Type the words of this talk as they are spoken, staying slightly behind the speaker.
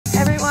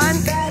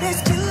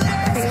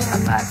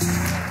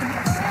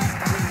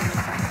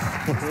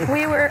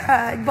We were,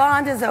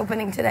 Bond is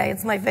opening today.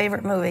 It's my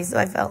favorite movie, so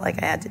I felt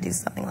like I had to do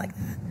something like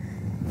that.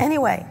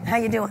 Anyway, how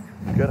you doing?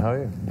 Good, how are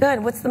you?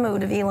 Good. What's the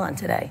mood of Elon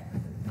today?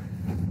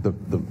 The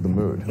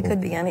mood? It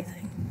could be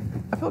anything.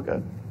 I feel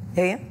good.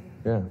 Do you?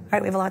 Yeah. All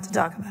right, we have a lot to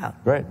talk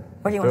about. Great.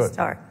 Where do you want to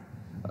start?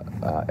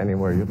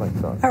 Anywhere you'd like to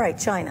start. All right,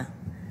 China.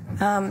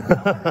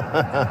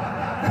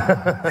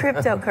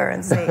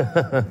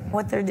 Cryptocurrency,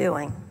 what they're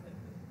doing.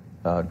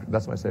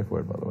 That's my safe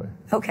word, by the way.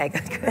 Okay,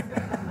 good.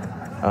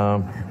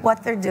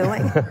 What they're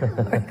doing?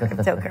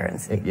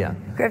 Cryptocurrency. Yeah.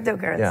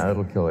 Cryptocurrency. Yeah,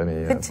 it'll kill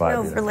any Good to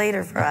know for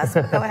later for us.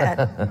 Go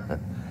ahead.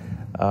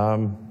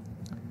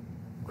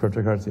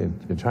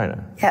 Cryptocurrency in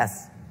China.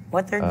 Yes,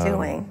 what they're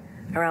doing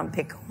around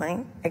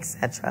Bitcoin,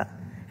 etc.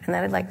 And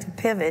then I'd like to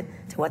pivot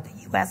to what the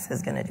U.S.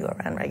 is going to do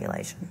around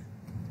regulation.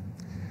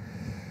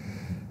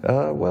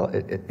 Well,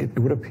 it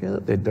would appear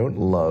that they don't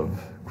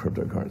love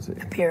cryptocurrency.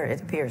 It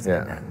appears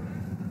like that.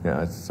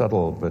 Yeah, it's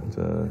subtle, but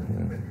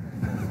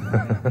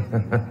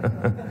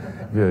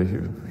you're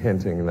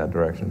hinting in that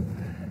direction.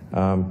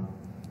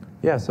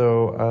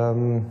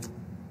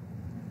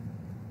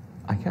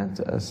 I can't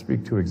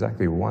speak to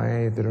exactly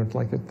why they don't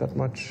like it that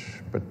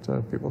much, but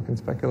people can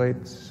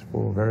speculate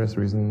for various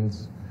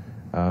reasons.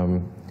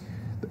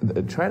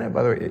 China,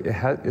 by the way,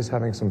 is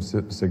having some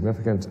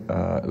significant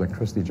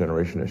electricity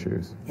generation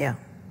issues. Yeah.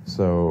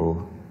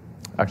 So,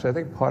 actually, I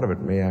think part of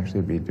it may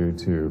actually be due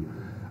to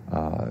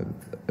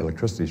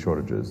electricity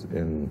shortages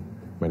in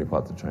many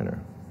parts of China.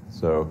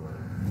 So,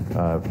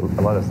 a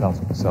lot of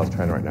South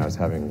China right now is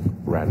having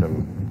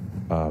random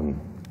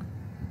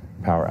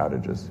power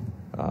outages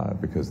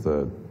because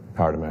the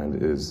power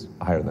demand is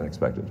higher than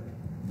expected.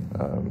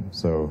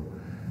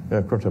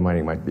 Crypto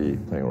mining might be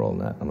playing a role in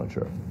that. I'm not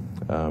sure.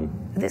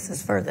 This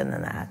is further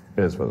than that.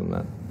 It is further than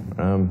that.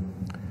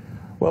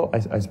 Well,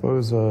 I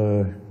suppose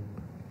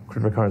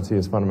cryptocurrency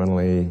is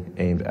fundamentally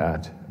aimed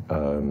at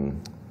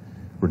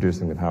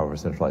reducing the power of a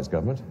centralized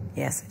government.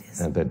 Yes, it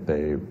is. And that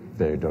they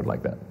don't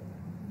like that.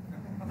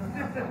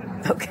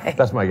 Okay.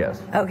 That's my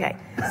guess. Okay.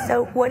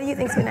 So what do you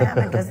think is going to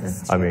happen? Because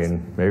this I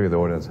mean, maybe the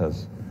audience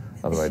has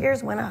other the ideas.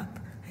 shares went up.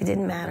 It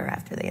didn't matter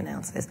after they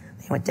announced this.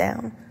 They went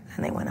down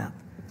and they went up.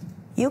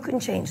 You can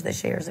change the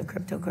shares of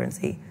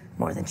cryptocurrency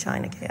more than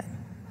China can.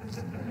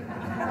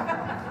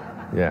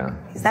 Yeah.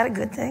 Is that a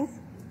good thing?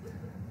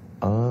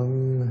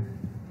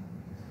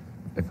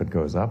 If it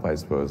goes up, I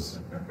suppose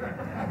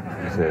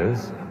it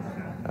is.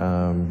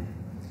 I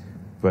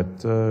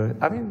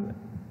mean,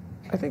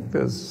 I think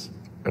there's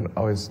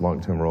always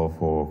long-term role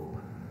for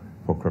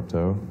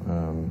crypto,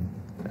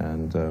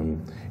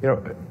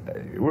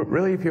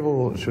 really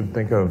people should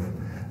think of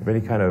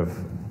any kind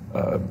of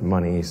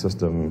money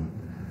system,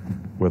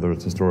 whether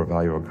it's a store of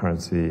value or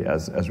currency,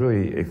 as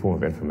really a form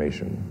of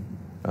information.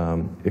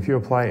 If you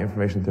apply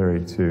information theory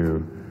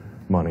to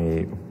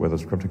money, whether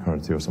it's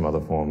cryptocurrency or some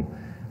other form,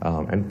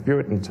 and view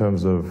it in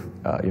terms of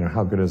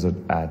how good is it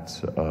at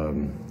sort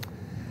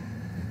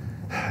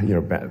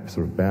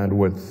of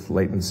bandwidth,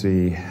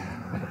 latency,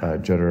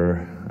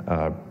 jitter,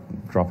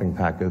 dropping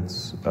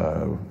packets,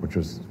 which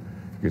is,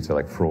 you could say,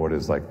 like fraud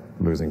is like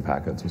losing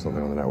packets or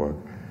something on the network,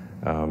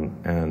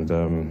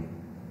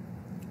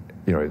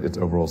 its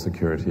overall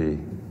security,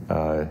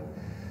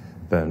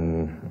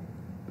 then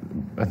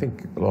I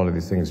think a lot of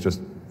these things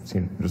just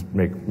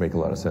make a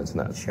lot of sense in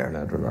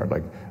that regard.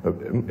 Like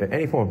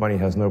any form of money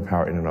has no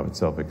power in and of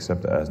itself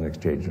except as an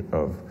exchange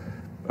of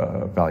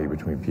value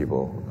between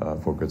people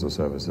for goods or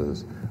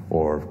services,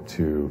 or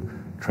to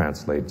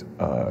translate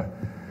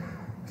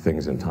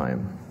things in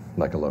time,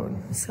 like a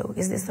loan. So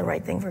is this the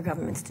right thing for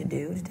governments to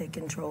do, to take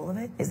control of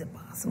it? Is it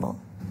possible?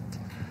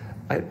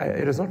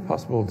 It is not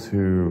possible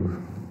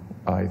to,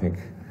 I think,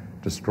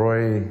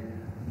 destroy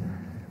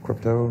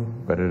crypto,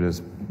 but it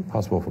is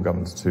possible for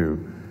governments to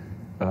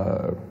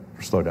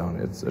slow down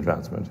its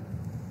advancement.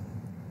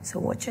 So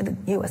what should the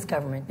U.S.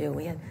 government do?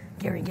 We had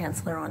Gary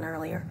Gensler on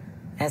earlier,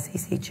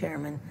 SEC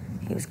chairman.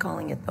 He was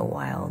calling it the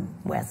Wild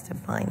West of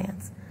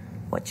finance.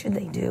 What should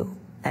they do,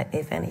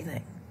 if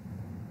anything?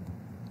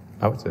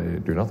 I would say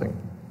do nothing.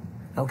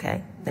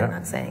 Okay, they're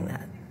not saying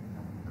that.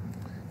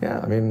 Yeah,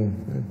 I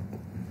mean,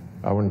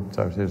 I would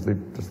say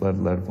just let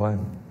it fly.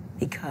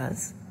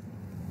 Because?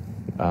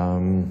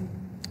 Well,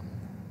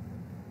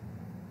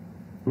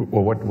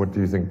 what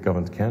do you think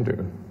governments can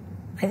do?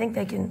 I think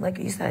they can, like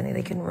you said, I think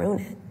they can ruin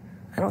it.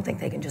 I don't think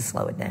they can just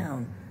slow it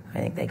down. I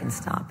think they can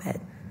stop it.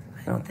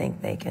 I don't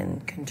think they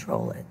can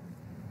control it.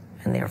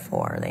 And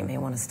therefore, they may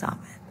want to stop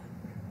it.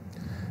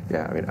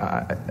 Yeah, I mean,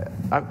 I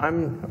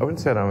wouldn't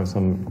say that I'm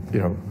some,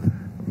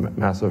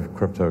 massive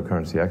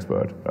cryptocurrency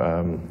expert.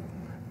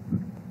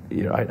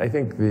 I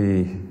think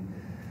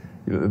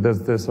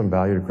there's some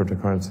value to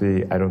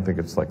cryptocurrency. I don't think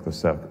it's like the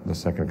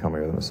second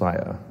coming of the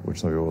Messiah, which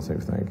some people seem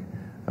to think.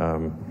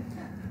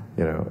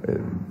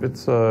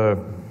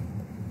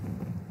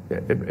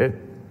 It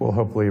will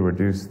hopefully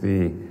reduce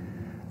the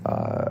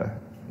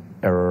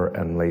error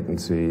and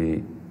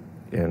latency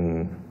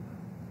in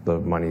the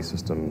money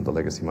system, the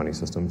legacy money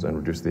systems, and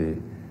reduce the,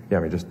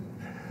 just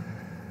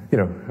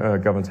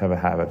governments have a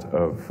habit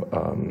of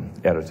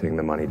editing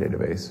the money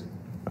database,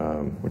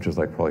 which is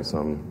like probably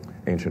some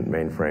ancient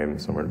mainframe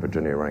somewhere in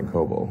Virginia running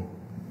COBOL,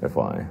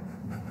 FY.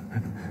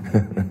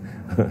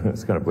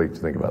 It's kind of bleak to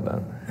think about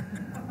that.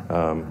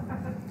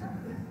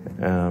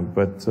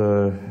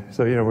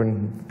 So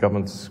when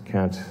governments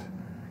can't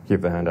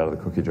keep their hand out of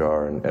the cookie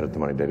jar and edit the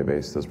money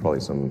database, there's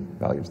probably some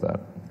value to that.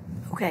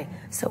 Okay,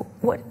 so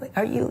what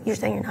are you're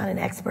saying you're not an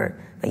expert,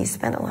 but you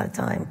spend a lot of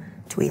time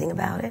tweeting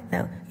about it.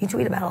 Now, you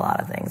tweet about a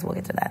lot of things. We'll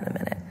get to that in a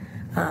minute.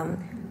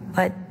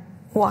 But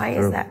why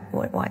is that?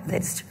 Why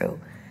that's true?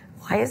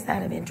 Why is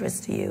that of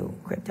interest to you,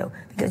 crypto?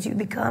 Because you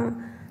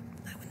become,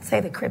 I wouldn't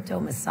say the crypto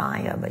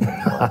messiah, but you're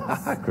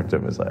close. Crypto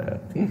messiah.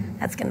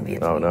 That's going to be a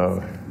tweet. Oh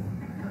no.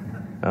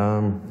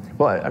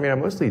 Well, I mean, I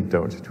mostly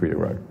don't tweet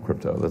about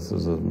crypto. This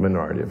is a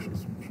minority of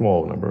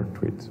small number of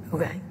tweets.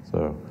 Okay.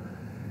 So,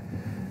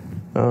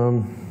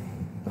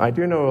 I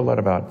do know a lot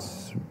about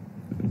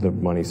the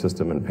money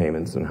system and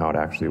payments and how it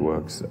actually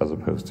works, as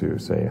opposed to,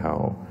 say,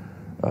 how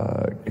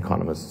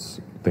economists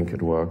think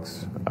it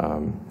works.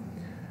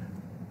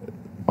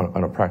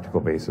 On a practical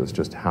basis,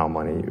 just how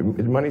money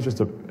is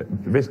just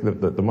basically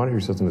the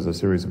monetary system is a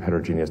series of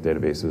heterogeneous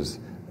databases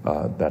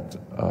that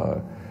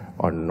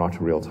are not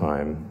real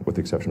time, with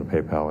the exception of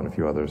PayPal and a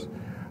few others,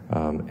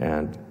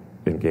 and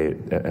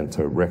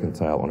to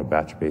reconcile on a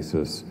batch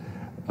basis.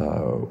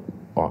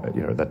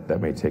 That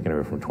may take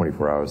anywhere from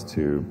 24 hours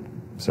to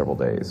several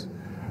days.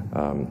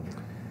 So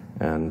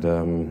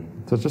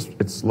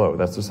it's slow.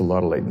 That's just a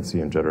lot of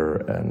latency and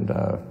jitter, and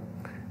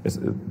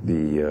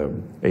the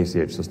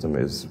ACH system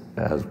has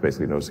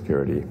basically no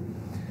security.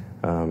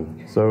 And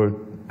this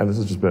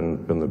has just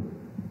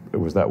it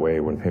was that way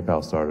when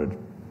PayPal started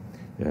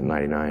in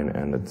 '99,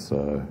 and it's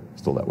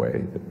still that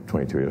way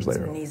 22 years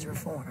later. So it needs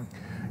reform.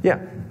 Yeah,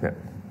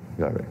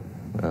 exactly.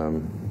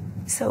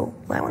 So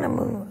I want to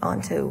move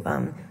on to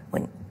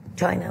when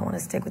China. I want to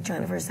stick with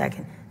China for a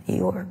second.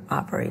 You're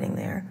operating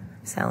there,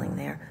 selling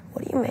there.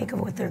 What do you make of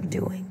what they're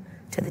doing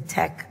to the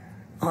tech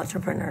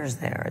entrepreneurs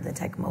there, the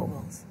tech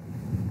moguls?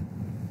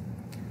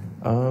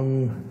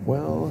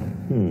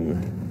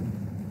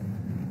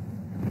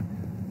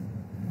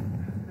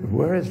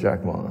 Where is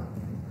Jack Ma?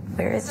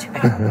 Where is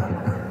Jack Ma?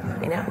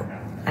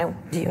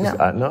 Do you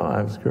know? No,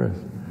 I was curious.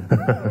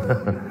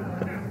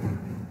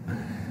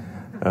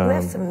 You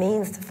have some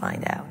means to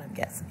find out, I'm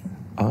guessing.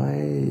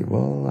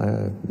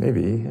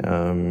 Maybe.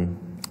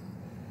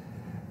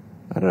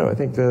 I don't know. I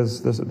think there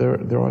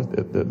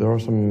are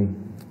some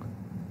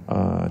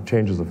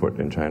changes afoot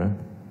in China.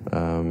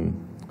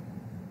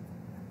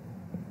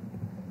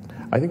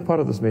 I think part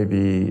of this may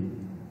be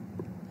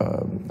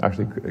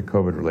actually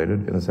COVID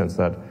related, in the sense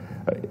that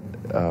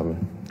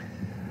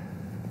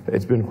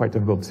it's been quite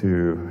difficult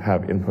to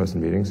have in-person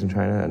meetings in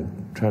China, and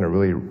China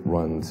really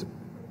runs,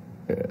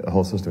 the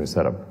whole system is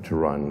set up to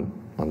run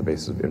on the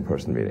basis of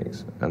in-person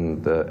meetings.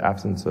 And the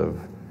absence of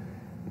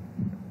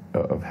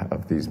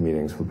these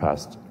meetings for the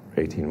past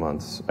 18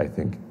 months, I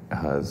think,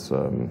 has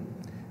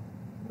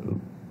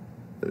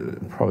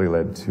probably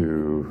led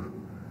to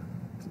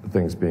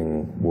things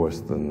being worse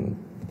than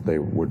they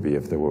would be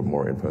if there were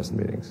more in-person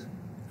meetings.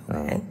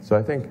 Okay. So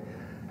I think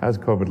as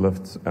COVID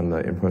lifts and the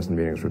in-person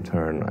meetings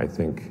return, I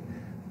think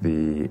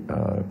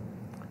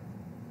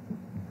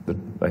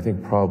I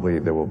think probably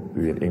there will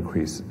be an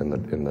increase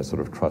in the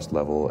sort of trust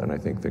level, and I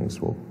think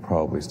things will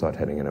probably start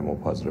heading in a more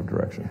positive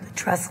direction. The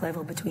trust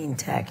level between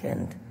tech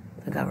and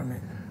the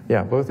government.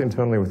 Yeah, both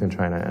internally within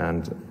China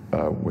and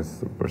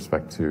with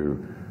respect to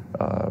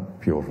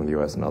people from the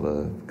U.S. and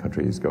other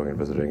countries going and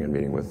visiting and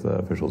meeting with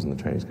officials in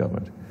the Chinese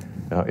government.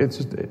 It's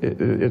just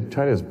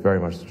China is very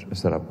much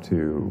set up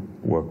to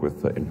work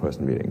with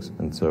in-person meetings,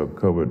 and so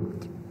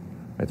COVID,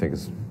 I think,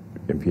 has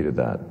impeded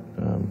that.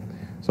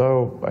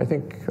 So I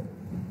think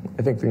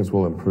things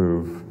will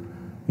improve,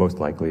 most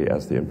likely,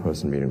 as the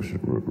in-person meetings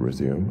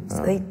resume.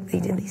 So they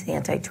did these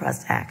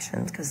antitrust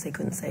actions because they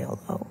couldn't say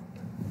hello.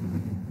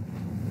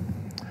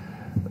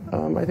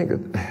 I think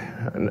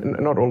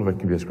not all of it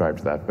can be ascribed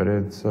to that, but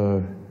it's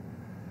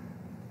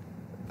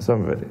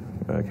some of it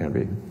can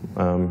be.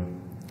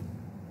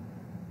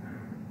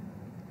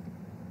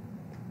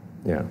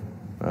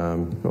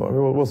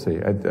 We'll see.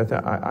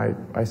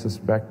 I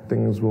suspect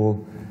things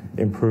will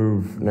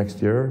improve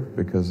next year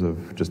because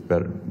of just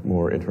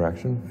more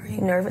interaction. Are you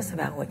nervous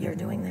about what you're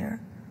doing there?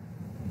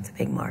 It's a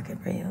big market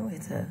for you.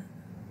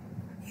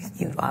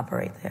 You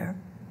operate there.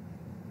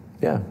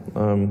 Yeah,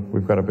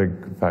 we've got a big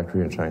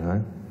factory in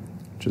Shanghai,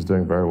 which is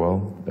doing very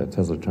well. The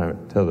Tesla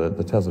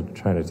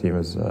China team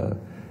is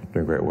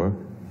doing great work,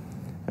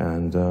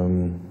 and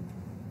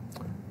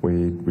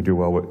we do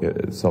well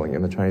with selling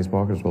in the Chinese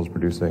market, as well as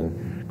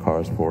producing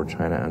cars for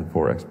China and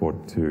for export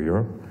to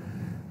Europe.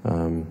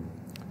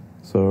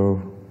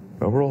 So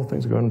overall,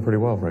 things are going pretty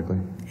well, frankly.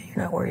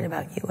 You're not worried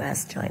about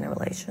U.S.-China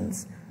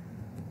relations?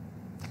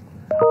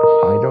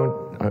 I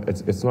don't.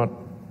 It's not.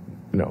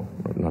 No,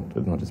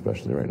 not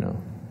especially right now.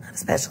 Not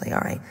especially.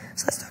 All right.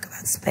 So let's talk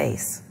about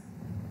space.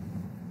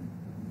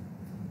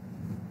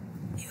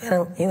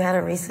 You had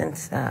a recent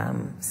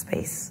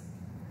space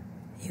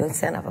You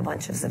sent up a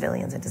bunch of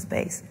civilians into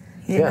space.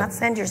 You did not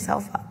send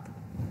yourself up.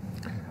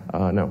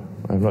 No,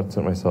 I've not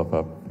sent myself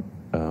up.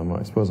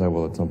 I suppose I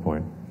will at some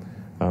point.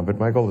 But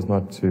my goal is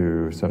not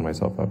to send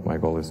myself up. My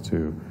goal is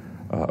to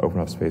open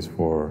up space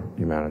for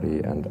humanity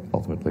and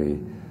ultimately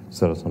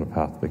set us on a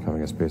path to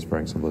becoming a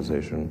spacefaring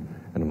civilization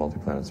and a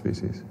multi-planet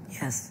species.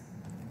 Yes.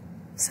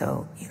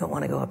 So you don't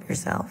want to go up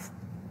yourself?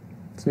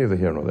 It's neither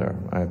here nor there.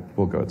 I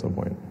will go at some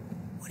point.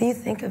 What do you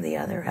think of the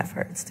other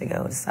efforts to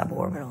go to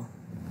suborbital?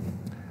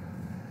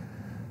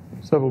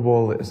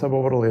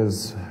 Suborbital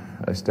is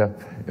a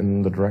step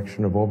in the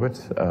direction of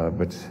orbit,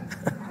 but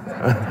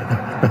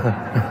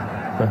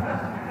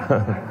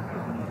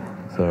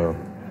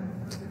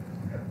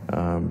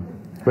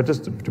but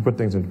just to put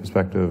things into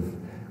perspective,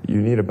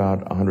 you need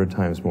about 100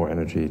 times more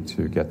energy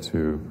to get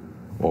to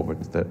orbit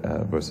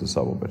versus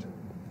suborbit.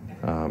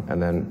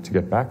 And then to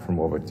get back from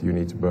orbit, you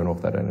need to burn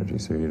off that energy.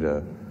 So you need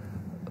a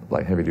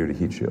heavy-duty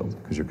heat shield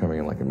because you're coming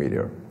in like a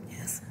meteor.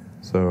 Yes.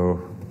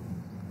 So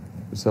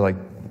like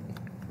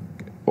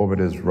orbit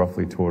is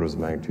roughly 2 orders of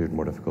magnitude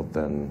more difficult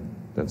than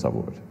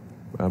suborbit.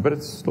 But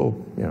it's still,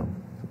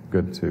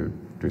 good to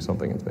do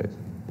something in space.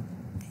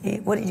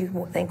 What did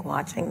you think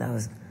watching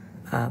those,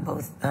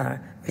 both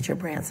Richard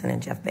Branson and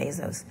Jeff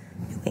Bezos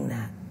doing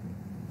that?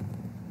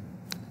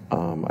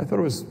 I thought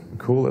it was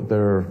cool that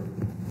they're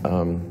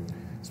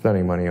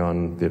spending money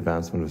on the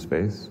advancement of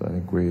space. I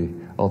think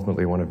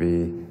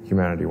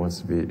humanity wants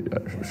to be,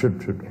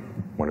 should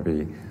want to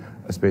be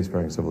a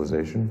spacefaring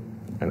civilization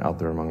and out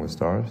there among the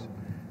stars.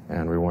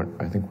 And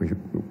I think we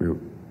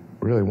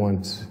really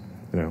want,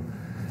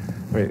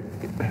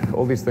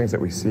 all these things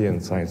that we see in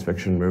science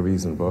fiction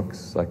movies and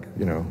books,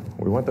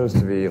 we want those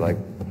to be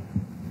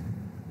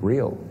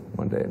real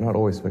one day, not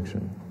always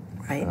fiction.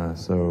 Right.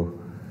 So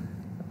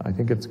I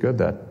think it's good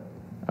that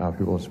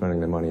people are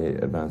spending their money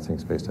advancing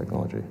space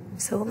technology.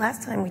 So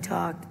last time we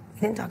talked,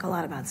 we didn't talk a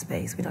lot about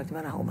space. We talked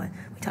about a whole bunch.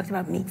 We talked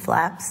about meat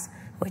flaps,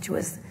 which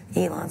was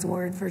Elon's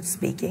word for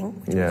speaking.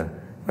 We're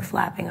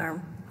flapping our...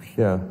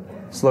 Yeah,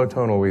 slow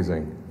tonal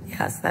wheezing.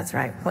 Yes, that's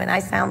right. When I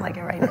sound like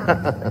it right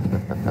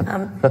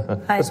now.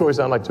 That's what we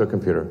sound like to a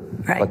computer.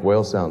 Right. Like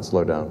whale sound,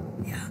 slow down.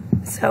 Yeah.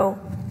 So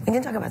we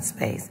didn't talk about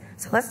space.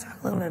 So let's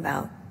talk a little bit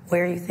about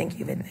where you think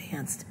you've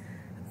advanced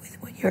with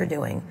what you're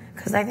doing,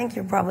 because I think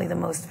you're probably the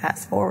most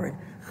fast forward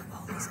of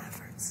all these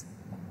efforts.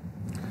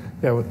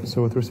 Yeah,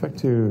 so with respect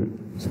to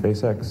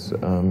SpaceX,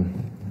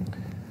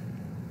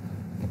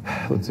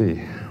 let's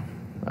see.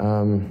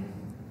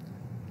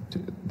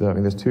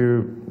 There's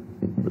two,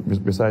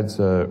 besides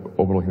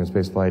orbital human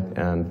spaceflight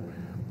and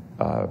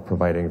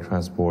providing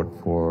transport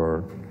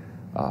for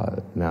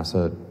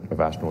NASA of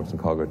astronauts and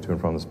cargo to and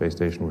from the space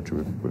station, which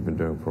we've been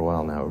doing for a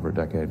while now, over a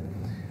decade.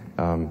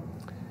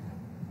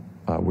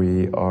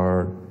 We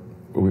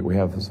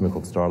have something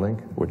called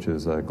Starlink, which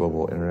is a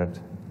global internet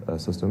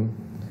system.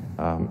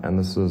 And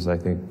this is, I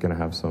think, going to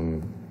have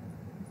some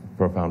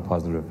profound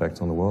positive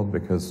effects on the world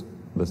because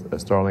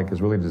Starlink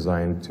is really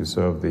designed to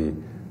serve the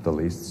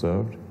least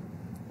served.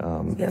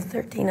 You have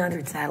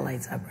 1,300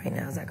 satellites up right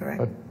now, is that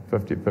correct?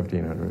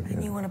 1,500.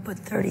 And you want to put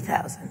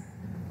 30,000.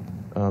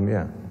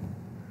 Yeah.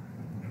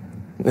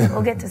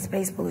 We'll get to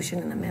space pollution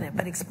in a minute,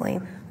 but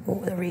explain what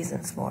were the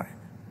reasons for it.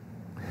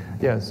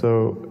 Yeah,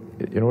 so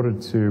in order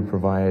to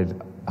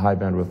provide high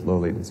bandwidth, low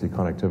latency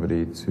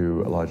connectivity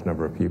to a large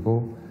number of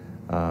people,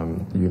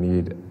 you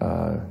need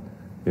a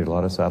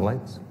lot of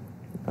satellites,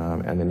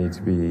 and they need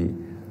to be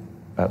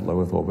at low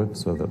Earth orbit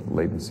so that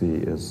latency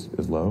is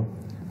low.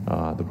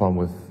 The problem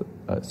with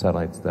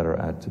satellites that are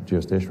at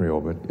geostationary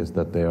orbit is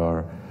that they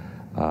are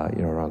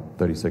around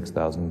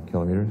 36,000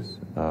 kilometers,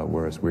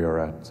 whereas we are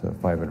at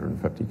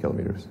 550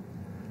 kilometers.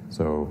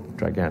 So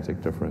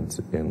gigantic difference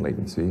in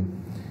latency.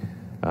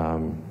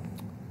 For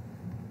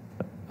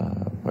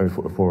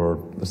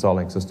the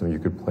Starlink system, you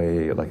could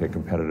play like a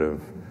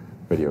competitive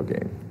video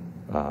game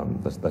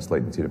that's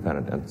latency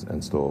dependent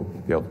and still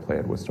be able to play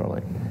it with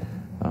Starlink.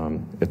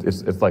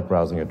 It's like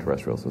browsing a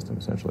terrestrial system,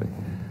 essentially.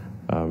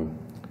 But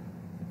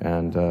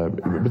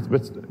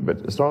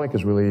Starlink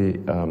is really,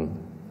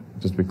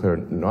 just to be clear,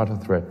 not a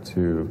threat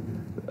to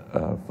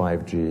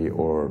 5G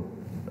or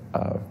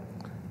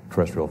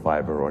terrestrial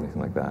fiber or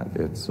anything like that.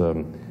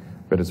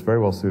 But it's very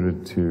well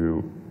suited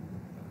to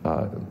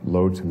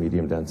low to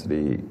medium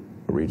density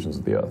regions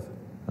of the Earth,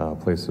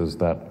 places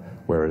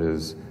where it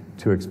is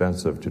too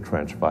expensive to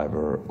trench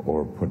fiber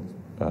or put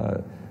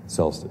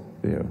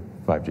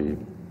 5G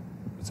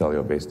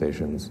cellular base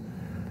stations,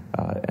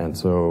 and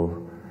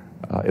so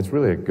it's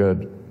really a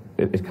good.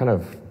 It kind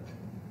of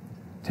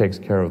takes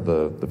care of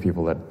the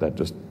people that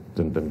just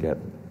didn't get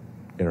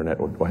internet,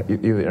 or either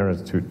the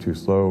internet's too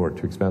slow or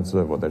too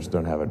expensive, or they just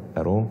don't have it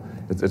at all.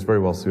 It's very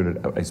well suited,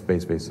 a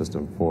space-based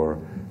system for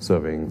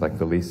serving like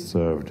the least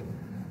served,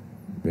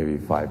 maybe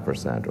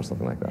 5% or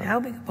something like that. How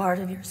big a part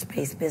of your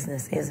space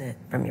business is it,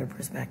 from your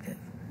perspective?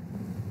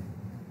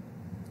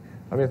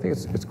 I mean, I think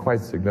it's quite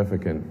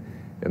significant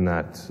in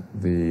that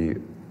the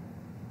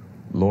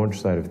launch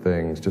side of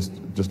things, just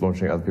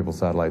launching other people's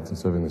satellites and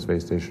serving the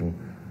space station,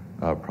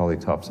 probably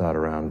tops out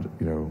around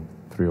 $3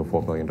 or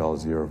 $4 billion a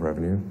year of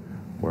revenue,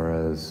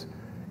 whereas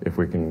if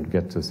we can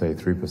get to, say,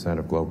 3%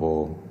 of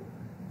global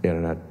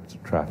internet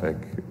traffic,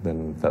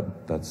 then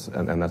that's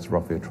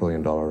roughly $1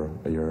 trillion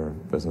a year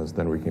business,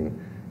 then we can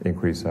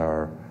increase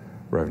our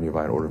revenue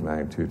by an order of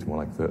magnitude to more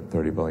like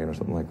 30 billion or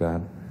something like that.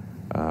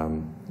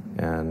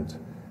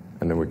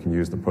 And then we can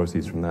use the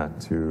proceeds from that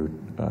to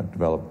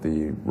develop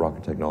the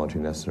rocket technology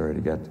necessary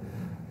to get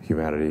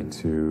humanity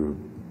to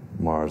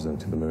Mars and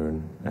to the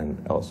Moon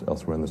and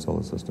elsewhere in the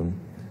solar system.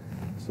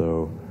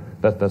 So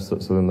so I think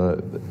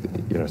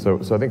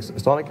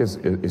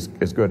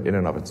Starlink is good in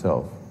and of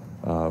itself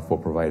for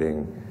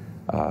providing,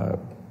 like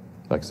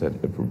I said,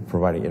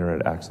 providing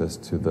internet access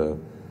to the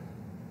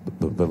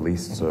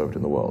least served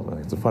in the world. I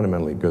think it's a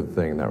fundamentally good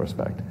thing in that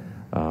respect.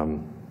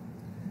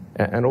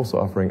 And also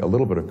offering a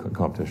little bit of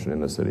competition in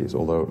the cities,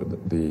 although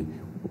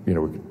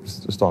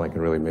Starlink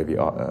can really maybe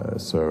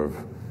serve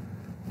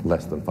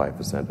less than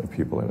 5% of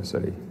people in a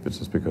city. It's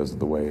just because of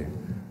the way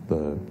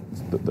the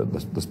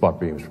spot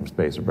beams from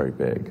space are very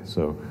big.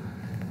 So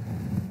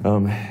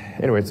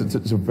anyway, it's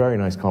a very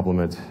nice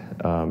complement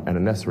and a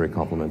necessary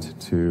complement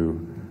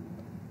to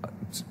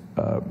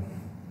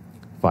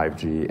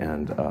 5G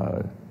and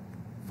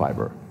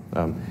fiber.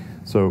 And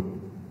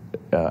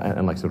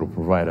like I said, it'll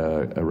provide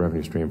a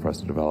revenue stream for us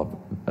to develop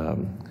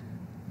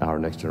our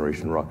next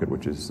generation rocket,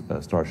 which is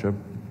Starship.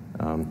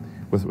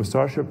 With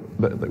Starship,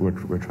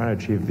 we're trying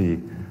to achieve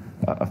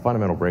a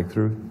fundamental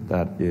breakthrough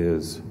that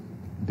is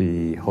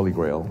the holy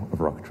grail of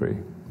rocketry.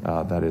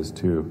 That is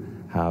to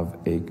have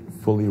a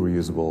fully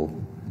reusable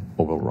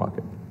orbital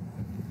rocket.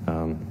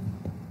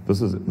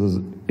 This is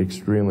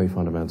extremely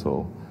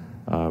fundamental.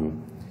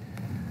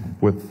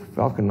 With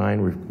Falcon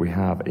 9, we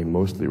have a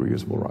mostly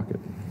reusable rocket.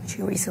 Which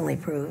you recently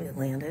proved it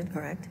landed,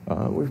 correct?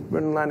 We've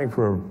been landing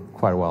for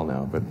quite a while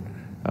now, but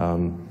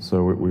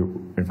so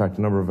in fact,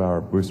 a number of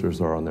our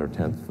boosters are on their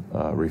 10th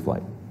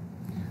reflight.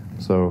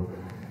 So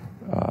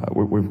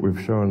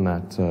we've shown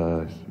that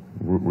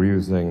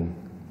reusing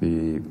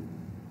the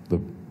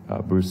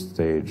boost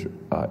stage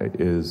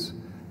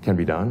can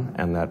be done,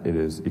 and that it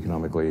is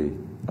economically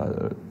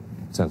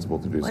sensible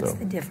to do so. What's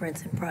the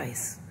difference in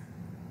price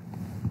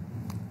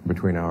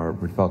between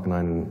Falcon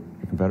 9 and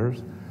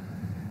competitors?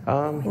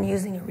 In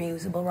using a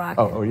reusable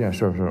rocket? Oh yeah,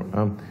 sure.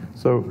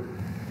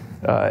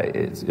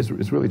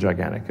 It's really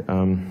gigantic.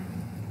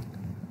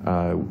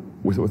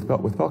 With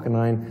Falcon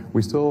 9,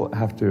 we still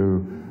have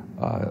to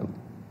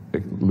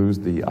lose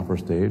the upper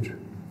stage.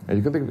 And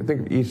you can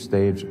think of each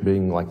stage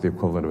being like the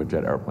equivalent of a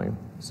jet airplane.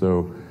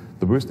 So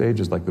the boost stage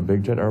is like the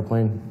big jet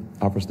airplane.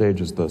 Upper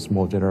stage is the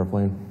small jet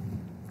airplane.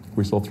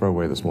 We still throw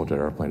away the small jet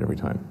airplane every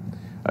time.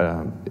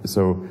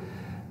 So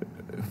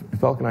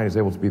Falcon 9 is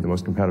able to be the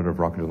most competitive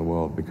rocket in the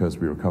world because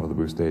we recover the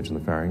boost stage and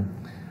the fairing.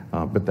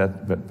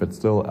 But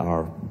still,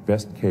 our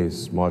best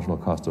case marginal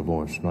cost of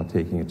launch, not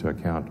taking into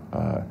account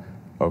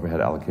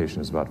overhead allocation,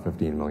 is about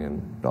 $15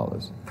 million.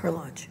 Per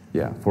launch?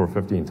 Yeah, for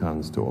 15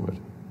 tons to orbit.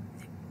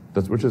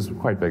 Which is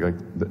quite big. Like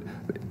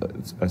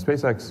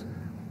SpaceX,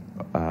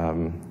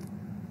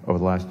 over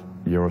the last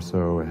year or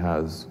so,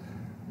 has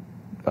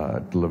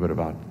delivered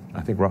about,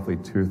 I think, roughly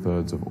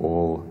 2/3 of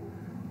all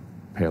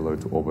payload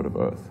to orbit of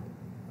Earth.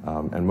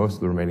 And most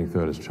of the remaining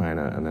third is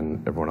China, and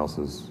then everyone else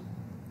is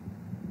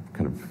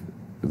kind of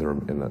in the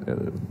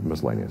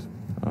miscellaneous.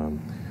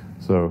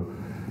 So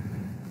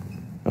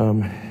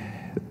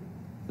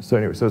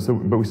anyway,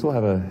 but we still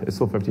have it's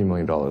still $15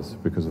 million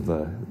because of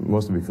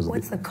mostly because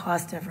What's the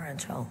cost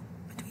differential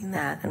between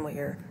that and what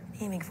you're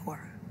aiming for?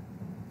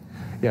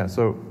 Yeah,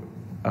 so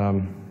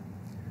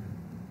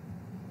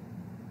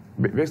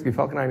basically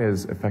Falcon 9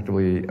 is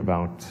effectively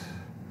about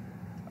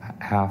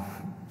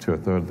half to a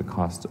third of the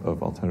cost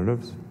of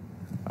alternatives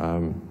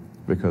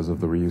because of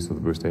the reuse of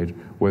the boost stage.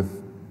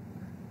 With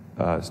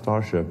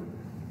Starship,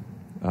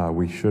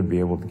 we should be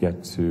able to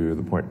get to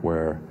the point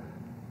where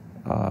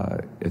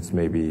it's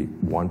maybe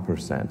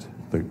 1%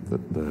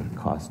 the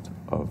cost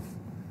of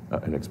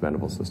an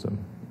expendable system.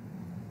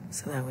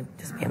 So that would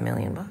just be $1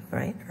 million,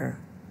 right? Or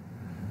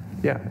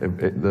yeah,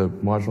 the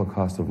marginal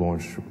cost of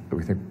launch,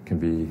 we think, can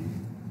be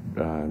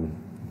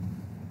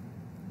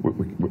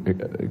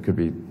it could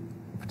be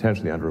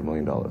potentially under $1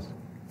 million.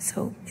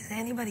 So is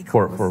anybody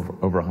close? For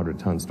over 100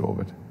 tons to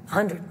orbit.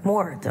 100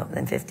 more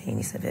than 15.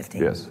 You said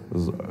 15. Yes,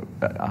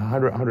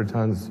 100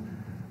 tons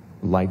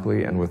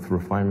likely, and with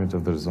refinement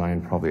of the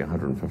design, probably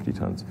 150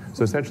 tons.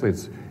 So essentially,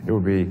 it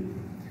would be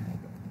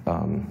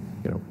 10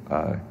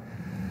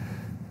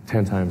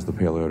 times the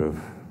payload of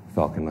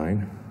Falcon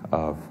 9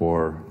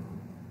 for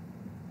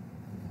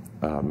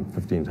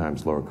 15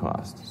 times lower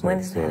cost. So when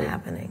is that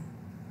happening?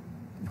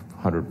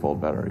 100-fold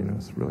better.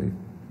 It's really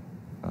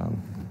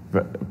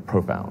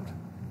profound.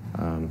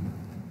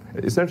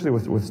 Essentially,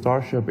 with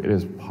Starship, it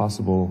is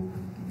possible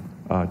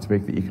to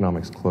make the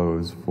economics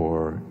close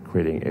for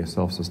creating a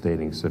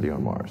self-sustaining city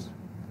on Mars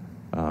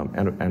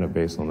and a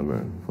base on the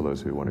Moon for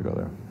those who want to go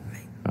there.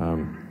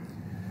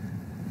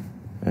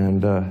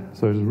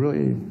 So it's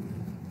really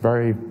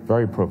very,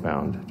 very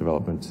profound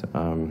development,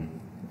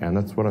 and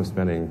that's what I'm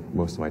spending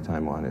most of my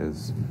time on,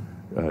 is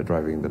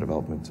driving the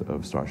development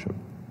of Starship.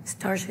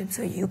 Starship,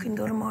 so you can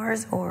go to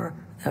Mars, or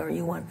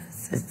you want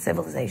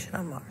civilization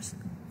on Mars?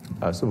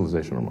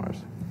 Civilization on Mars.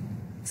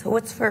 So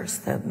what's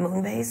first, the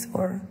moon base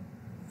or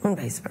moon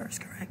base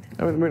first, correct?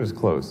 I mean, the moon is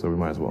close, so we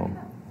might as well.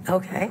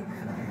 Okay.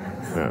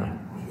 Yeah.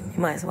 You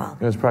might as well.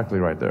 And it's practically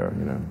right there,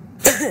 you know.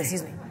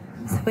 Excuse me.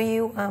 So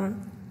you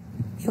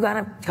got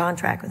a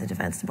contract with the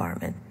Defense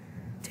Department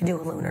to do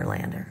a lunar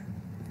lander.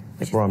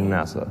 From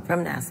NASA.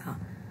 From NASA,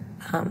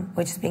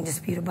 which is being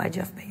disputed by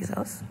Jeff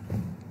Bezos.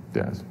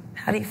 Yes.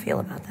 How do you feel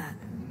about that?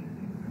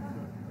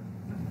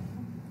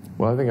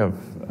 Well, I think I've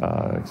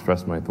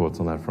expressed my thoughts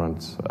on that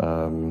front.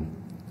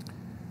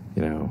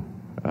 You know,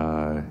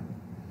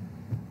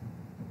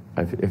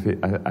 I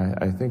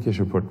think he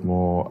should put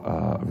more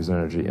of his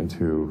energy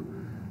into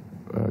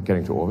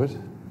getting to orbit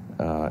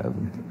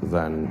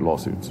than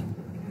lawsuits.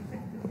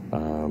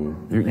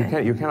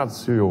 You cannot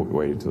sue your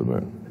way to the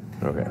moon.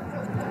 Okay.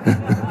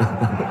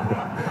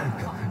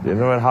 You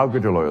know how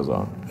good your lawyers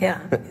are. Yeah.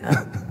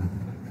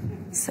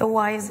 So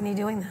why isn't he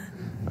doing that?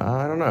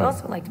 I don't know. I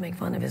also like to make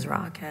fun of his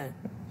rocket.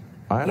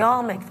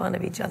 Y'all make fun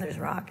of each other's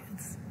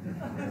rockets.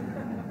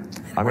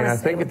 I mean, I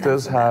think it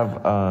does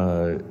have,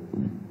 I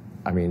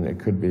mean, it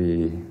could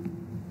be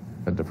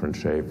a different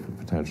shape,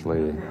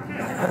 potentially.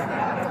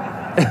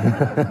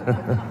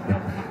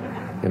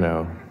 You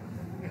know.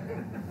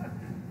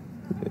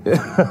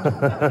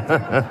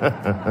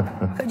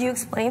 Could you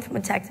explain from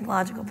a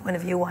technological point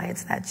of view why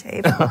it's that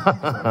shape?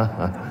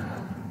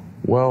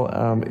 Well,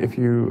 if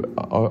you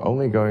are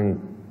only going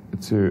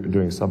to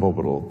doing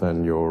suborbital,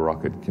 then your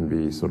rocket can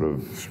be sort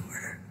of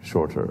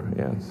shorter,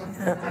 yes.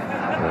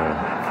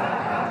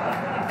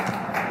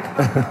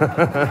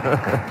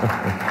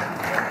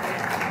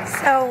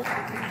 So,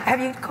 have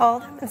you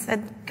called him and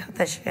said, cut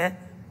the shit,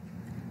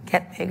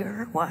 get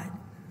bigger, or what?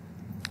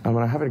 I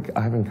mean, I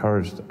have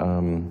encouraged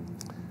him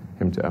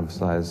to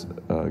emphasize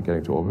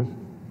getting to orbit.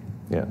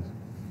 Yes.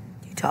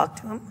 Do you talk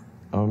to him?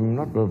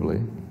 Not verbally.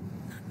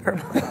 Not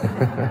verbally.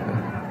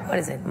 What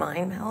is it?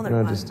 Mind meld or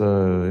no, what? just you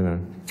know.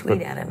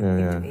 Tweet at him.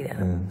 Yeah, tweet at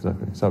him. Yeah,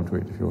 exactly.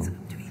 Subtweet if you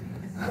want.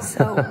 Subtweet.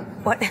 So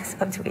what?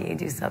 Subtweet. You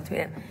do subtweet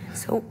him.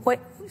 So what?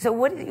 So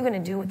what are you going to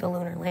do with the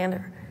lunar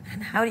lander?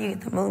 And how do you get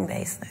the moon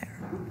base there?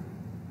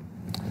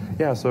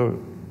 Yeah. So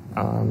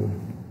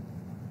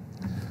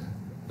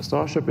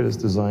Starship is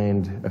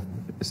designed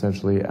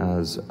essentially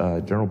as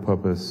a general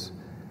purpose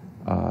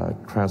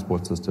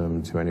transport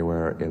system to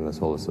anywhere in the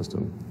solar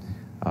system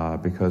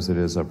because it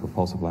is a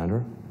propulsive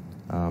lander.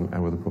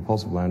 And with a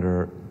propulsive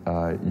lander,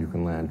 you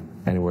can land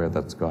anywhere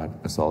that's got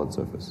a solid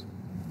surface.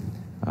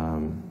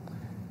 And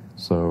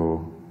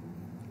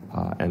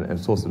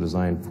it's also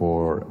designed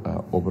for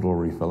orbital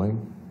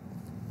refilling.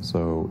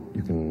 So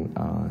you can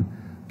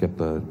get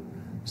the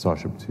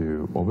Starship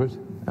to orbit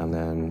and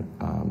then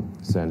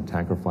send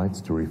tanker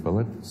flights to refill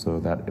it so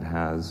that it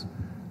has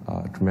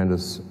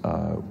tremendous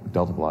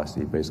delta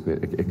velocity. Basically,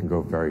 it can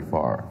go very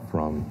far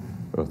from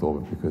Earth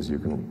orbit because you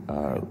can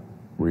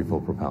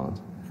refill propellant.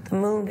 The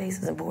moon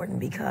base is important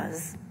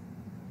because?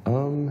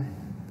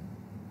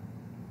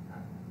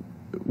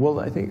 Well,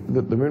 I think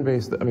the moon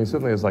base, I mean,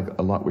 certainly there's like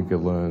a lot we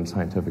could learn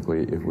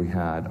scientifically if we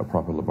had a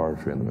proper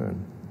laboratory on the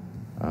moon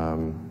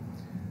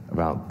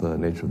about the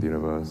nature of the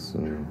universe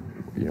and,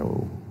 you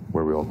know,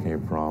 where we all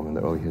came from and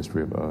the early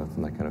history of Earth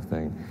and that kind of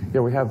thing.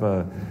 Yeah, we have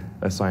a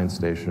science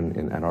station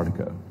in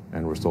Antarctica,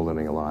 and we're still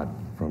learning a lot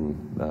from,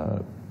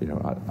 you know,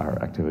 our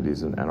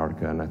activities in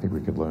Antarctica, and I think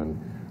we could learn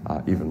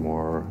even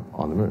more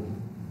on the moon.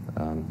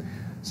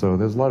 So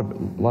there's a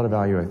lot of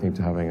value, I think,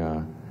 to having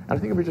and I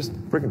think it'd be just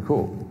freaking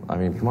cool. I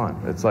mean, come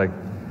on, it's like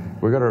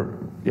we got to,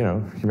 you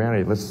know,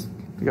 humanity. We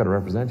got to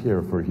represent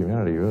here for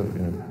humanity. You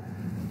know,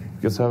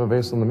 just have a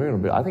base on the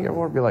moon. I think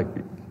everyone would be like,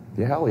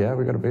 yeah, hell yeah,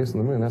 we got a base on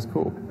the moon. That's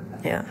cool.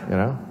 Yeah. You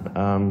know.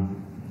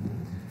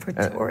 For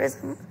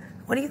tourism,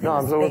 what do you think?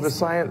 No, so the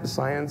science.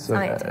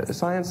 I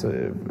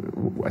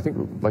think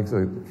like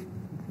a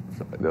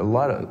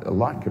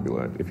lot could be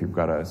learned if you've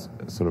got a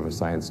sort of a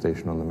science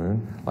station on the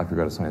moon, like we've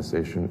got a science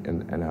station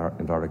in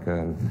Antarctica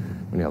and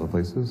many other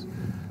places.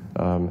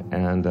 I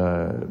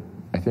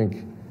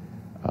think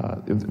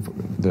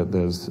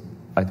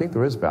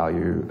there is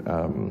value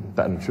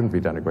that shouldn't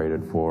be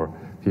denigrated for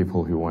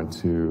people who want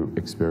to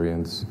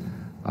experience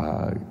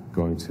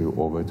going to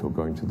orbit or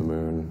going to the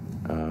moon.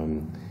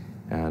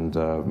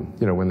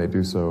 You know, when they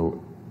do so,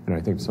 you know,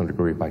 I think to some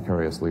degree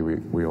vicariously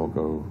we all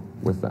go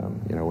with them.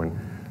 You know,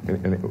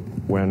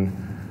 when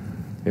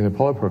in the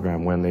Apollo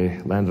program, when they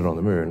landed on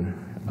the moon,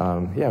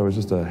 yeah, it was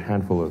just a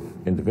handful of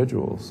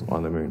individuals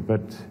on the moon,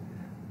 but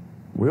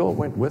we all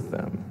went with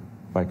them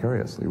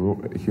vicariously.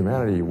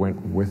 Humanity went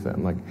with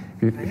them. Like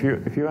if you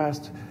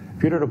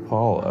did a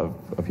poll of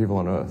people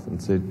on Earth and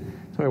said,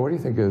 "Tell me, what do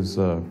you think is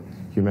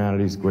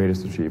humanity's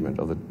greatest achievement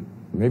of the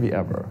maybe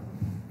ever?"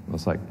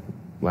 It's like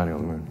landing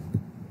on the moon.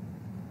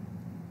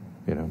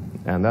 You know,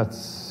 and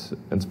that's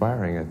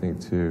inspiring, I think,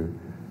 to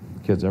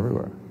kids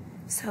everywhere.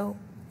 So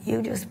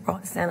you just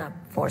sent up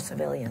 4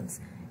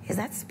 civilians. Is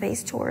that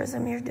space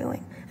tourism you're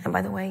doing? And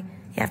by the way,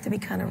 you have to be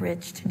kind of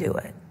rich to do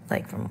it.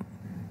 Like from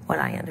what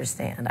I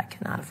understand, I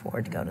cannot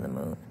afford to go to the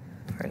moon,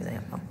 for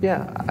example.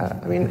 Yeah,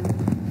 I mean,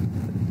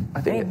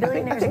 I think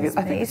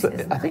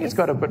it's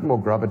got a bit more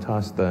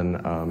gravitas than,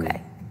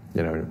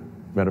 you know,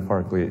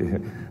 metaphorically,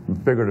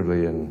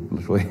 figuratively, and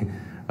literally,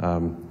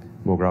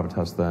 more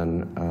gravitas than,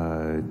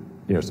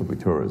 you know, simply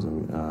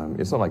tourism.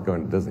 It's not like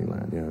going to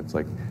Disneyland. You know, it's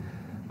like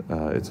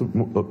it's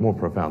more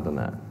profound than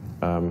that.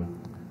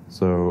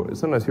 So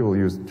sometimes people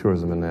use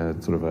tourism in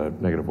a sort of a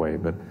negative way,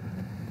 but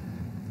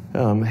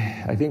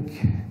I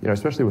think, you know,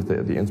 especially with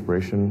the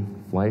inspiration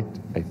flight,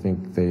 I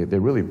think they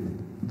really,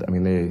 I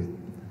mean,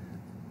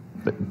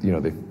 you know,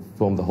 they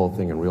filmed the whole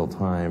thing in real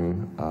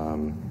time.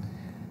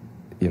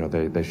 You know,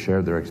 they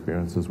shared their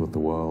experiences with the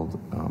world.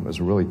 It was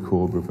a really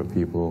cool group of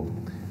people.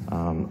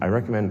 I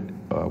recommend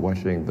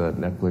watching the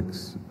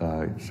Netflix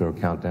show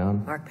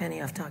Countdown. Mark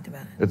Benioff talked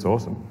about it. It's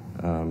awesome.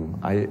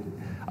 I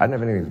didn't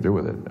have anything to do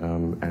with it,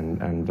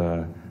 and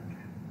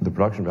the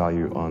production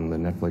value on the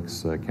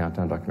Netflix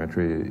Countdown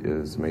documentary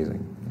is amazing,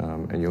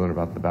 and you learn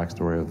about the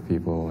backstory of the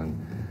people, and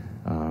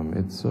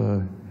it's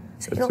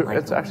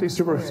actually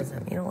super.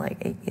 Tourism. You don't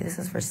like this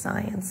is for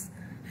science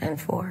and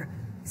for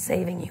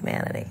saving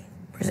humanity,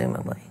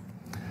 presumably.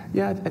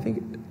 Yeah, I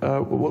think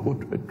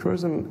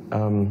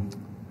tourism.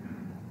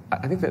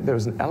 I think that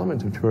there's an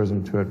element of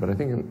tourism to it, but I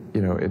think,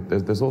 you know,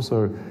 there's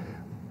also,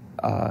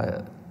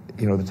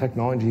 you know, the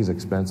technology is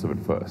expensive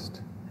at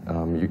first.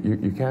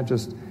 You can't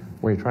just,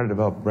 when you're trying to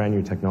develop brand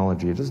new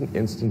technology, it doesn't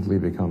instantly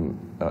become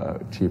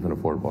cheap and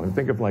affordable. I mean,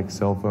 think of like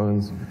cell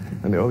phones,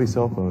 and the early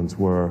cell phones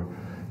were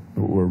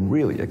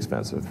really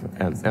expensive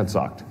and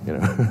sucked, you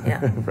know,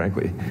 yeah.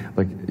 Frankly.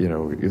 Like, you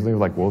know, you think of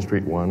like Wall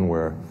Street One,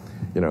 where,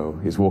 you know,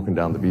 he's walking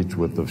down the beach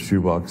with the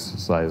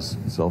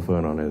shoebox-sized cell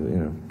phone on it, you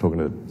know, talking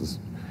to this.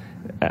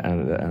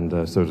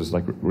 And so just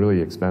like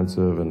really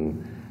expensive,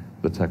 and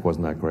the tech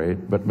wasn't that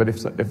great. But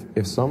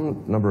if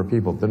some number of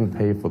people didn't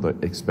pay for the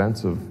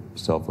expensive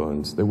cell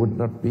phones, there would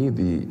not be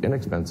the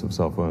inexpensive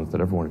cell phones that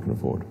everyone can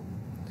afford.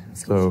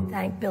 So we should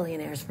thank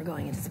billionaires for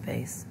going into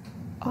space.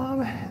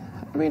 I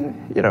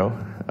mean, you know,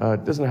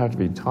 it doesn't have to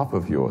be top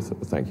of your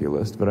thank you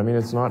list, but I mean,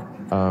 it's not.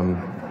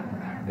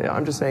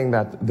 I'm just saying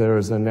that there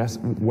is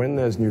when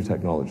there's new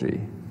technology,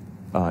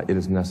 it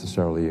is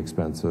necessarily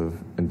expensive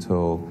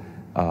until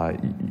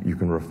you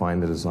can refine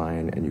the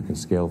design and you can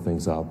scale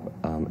things up,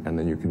 and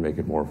then you can make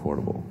it more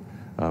affordable.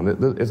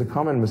 There's a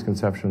common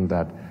misconception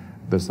that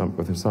there's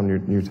some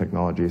new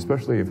technology,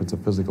 especially if it's a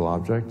physical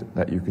object,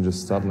 that you can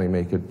just suddenly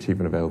make it cheap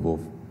and available,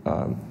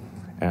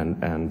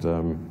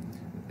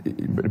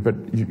 but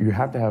you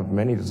have to have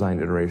many design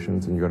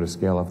iterations, and you got to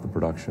scale up the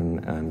production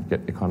and get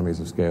economies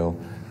of scale.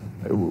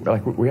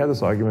 Like, we had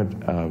this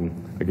argument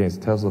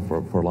against Tesla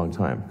for a long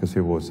time, because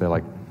people would say,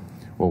 like,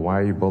 well, why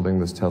are you building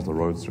this Tesla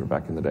Roadster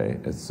back in the day?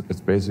 It's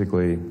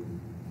basically,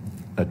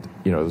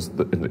 you know, it's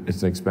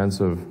an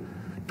expensive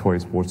toy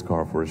sports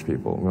car for rich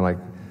people. And we're like,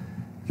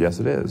 yes,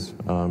 it is.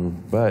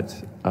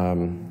 But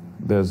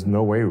there's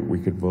no way we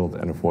could build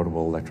an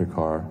affordable electric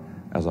car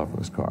as our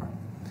first car.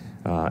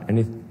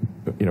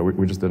 You know,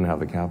 we just didn't have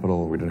the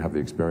capital, we didn't have the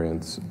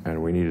experience,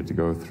 and we needed to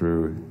go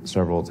through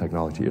several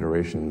technology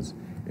iterations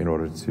in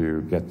order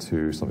to get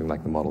to something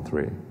like the Model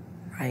 3.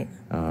 Right.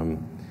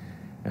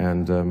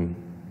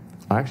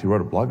 I actually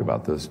wrote a blog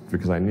about this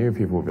because I knew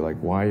people would be like,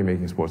 why are you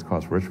making sports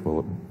cars for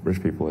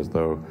rich people, as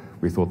though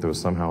we thought there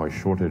was somehow a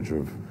shortage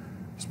of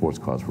sports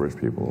cars for rich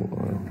people.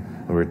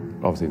 We're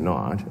obviously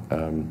not.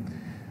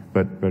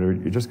 But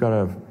you just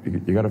gotta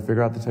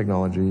figure out the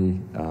technology.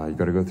 You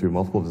gotta go through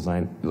multiple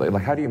design.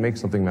 Like, how do you make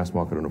something mass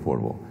market and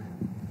affordable?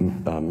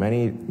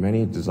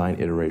 Many design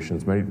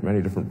iterations,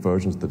 many different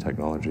versions of the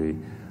technology.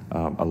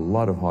 A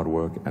lot of hard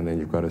work, and then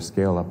you've got to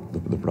scale up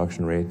the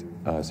production rate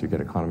so you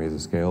get economies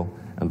of scale.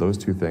 And those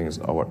two things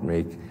are what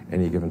make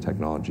any given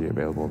technology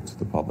available to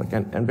the public.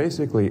 And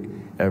basically,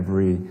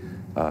 every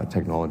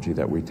technology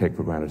that we take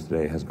for granted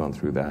today has gone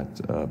through that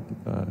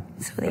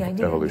So the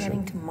idea evolution.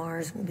 of getting to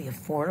Mars will be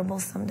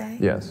affordable someday?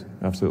 Yes,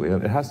 absolutely.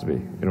 It has to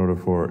be. In order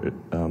for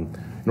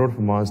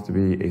Mars to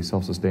be a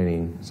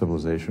self-sustaining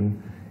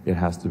civilization, it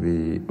has to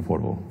be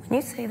affordable. When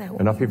you say that,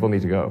 Enough people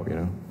need to go, you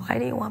know? why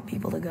do you want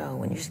people to go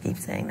when you just keep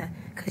saying that?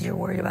 Because you're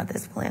worried about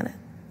this planet?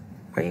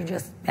 Or you're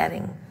just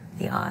betting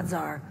the odds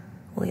are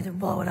we'll either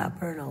blow it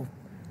up or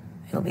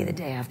it'll be the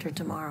day after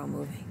tomorrow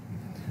movie?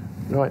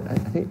 No, I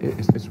think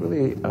it's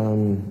really,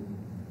 you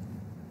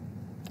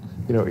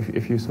know,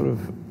 if you sort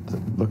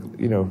of look,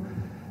 you know,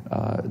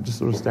 just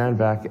sort of stand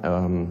back,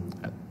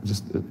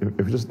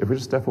 if we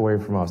just step away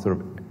from our sort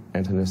of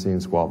internecine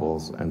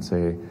squabbles and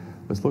say,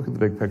 let's look at the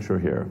big picture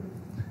here.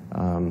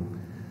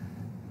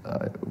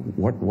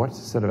 What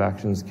set of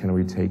actions can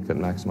we take that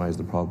maximize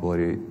the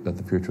probability that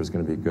the future is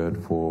going to be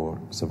good for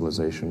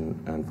civilization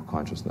and for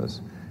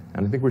consciousness?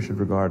 And I think we should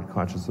regard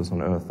consciousness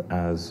on Earth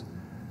as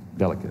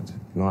delicate,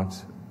 not,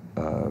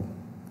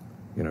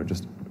 you know,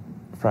 just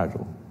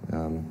fragile.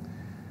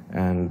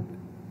 And,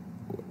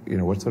 you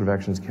know, what sort of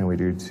actions can we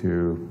do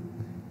to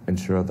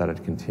ensure that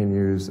it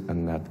continues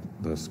and that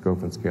the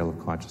scope and scale of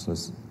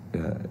consciousness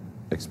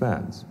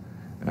expands?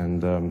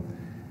 And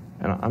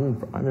And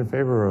I'm in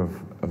favor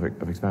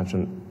of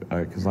expansion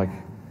because, like,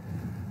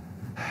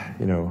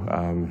 you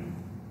know,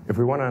 if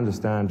we want to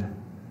understand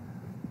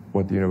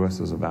what the universe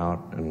is about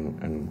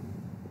and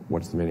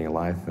what's the meaning of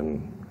life,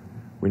 and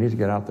we need to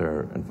get out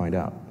there and find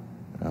out.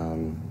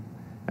 And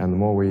the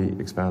more we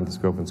expand the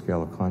scope and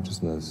scale of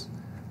consciousness,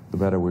 the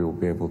better we will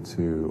be able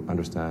to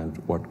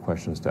understand what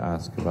questions to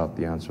ask about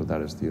the answer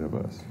that is the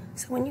universe.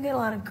 So when you get a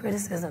lot of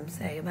criticism,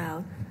 say,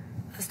 about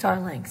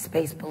Starlink,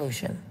 space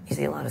pollution, you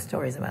see a lot of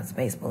stories about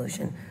space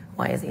pollution.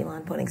 Why is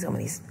Elon putting so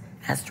many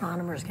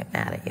astronomers get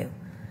mad at you?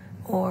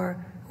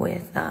 Or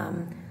with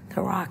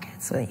the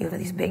rockets, so you have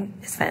these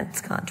big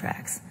defense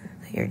contracts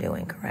that you're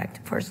doing,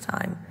 correct? First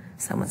time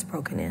someone's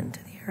broken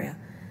into the area.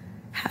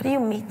 How do you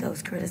meet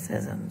those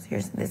criticisms?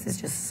 This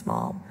is just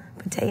small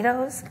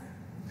potatoes?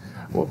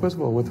 Well, first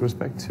of all, with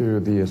respect to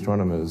the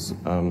astronomers,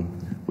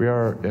 we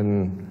are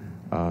in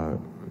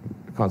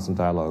constant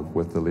dialogue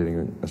with the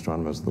leading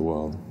astronomers of the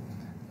world,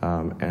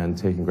 and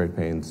taking great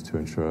pains to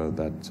ensure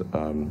that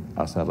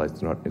our satellites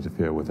do not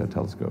interfere with their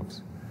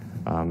telescopes.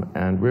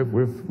 And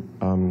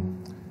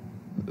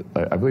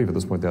I believe at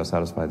this point they are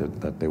satisfied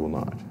that they will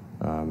not.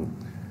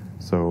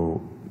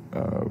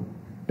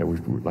 Yeah,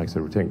 like I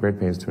said, we're taking great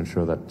pains to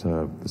ensure that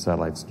the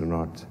satellites do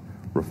not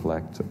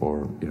reflect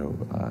or,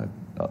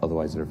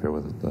 otherwise interfere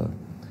with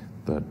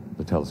the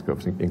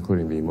telescopes,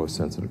 including the most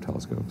sensitive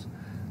telescopes.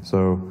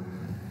 So,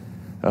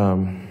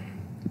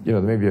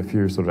 there may be a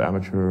few sort of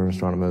amateur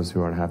astronomers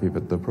who are unhappy,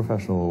 but the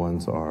professional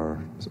ones are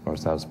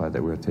satisfied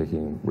that we're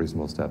taking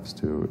reasonable steps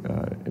to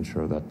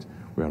ensure that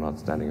we are not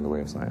standing in the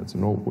way of science,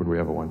 nor would we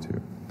ever want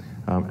to.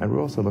 And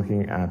we're also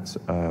looking at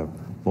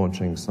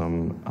launching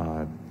some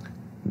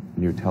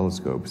new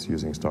telescopes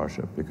using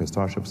Starship, because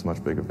Starship's a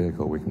much bigger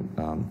vehicle. We can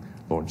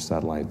launch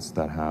satellites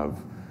that have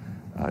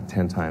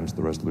 10 times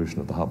the resolution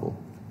of the Hubble,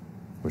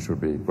 which would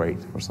be great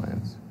for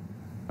science.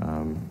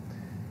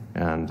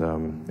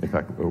 In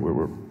fact,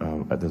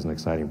 there's an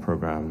exciting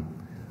program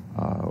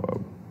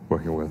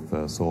working with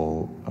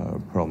Sol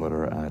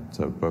Perlmutter at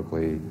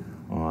Berkeley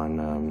on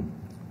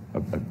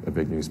a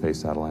big new space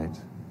satellite,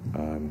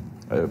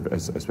 a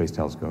space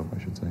telescope, I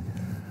should say.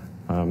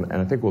 And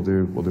I think we'll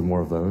do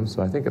more of those.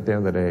 So I think at the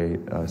end of the day,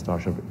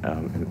 Starship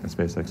and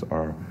SpaceX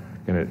are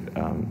going to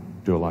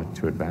do a lot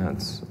to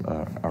advance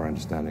our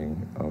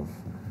understanding of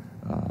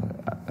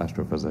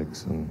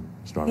astrophysics and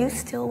astronomy. You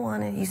still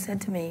want to, you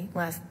said to me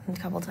a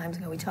couple of times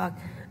ago we talked,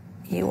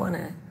 you want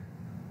to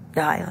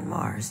die on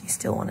Mars. You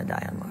still want to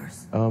die on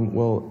Mars.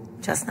 Well,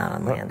 just not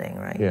on landing,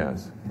 right?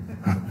 Yes.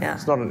 Yeah.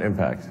 It's not an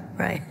impact.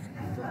 Right.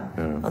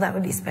 Yeah. Well, that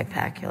would be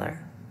spectacular.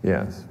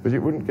 Yes, but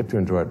you wouldn't get to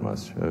enjoy it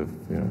much,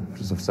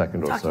 just a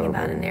second or so. Talking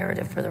about maybe. a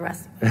narrative for the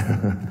rest of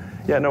us.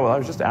 Yeah, no, well, I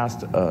was just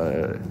asked,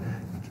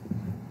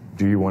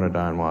 do you want to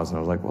die on Mars? And I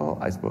was like, well,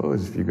 I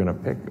suppose if you're going to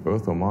pick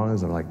Earth or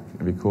Mars, I'm like,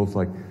 it'd be cool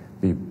to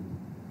be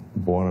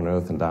born on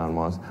Earth and die on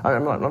Mars.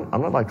 I'm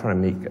not like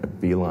trying to make a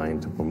beeline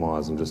to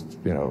Mars and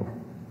just,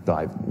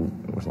 die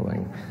or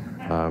something.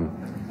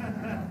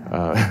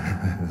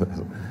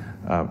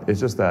 It's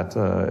just that,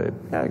 you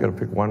got to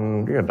pick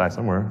one. You're going to die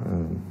somewhere.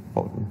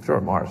 Sure,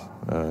 Mars.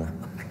 I've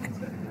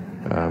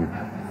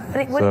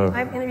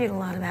interviewed a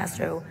lot of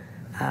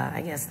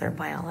I guess they're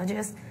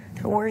biologists.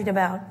 They're worried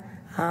about,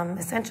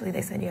 essentially,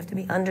 they said you have to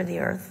be under the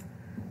Earth,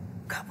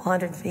 a couple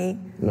hundred feet.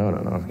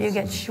 No. You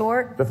get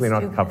short. Definitely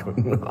not a couple.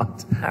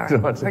 Not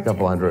a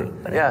couple hundred.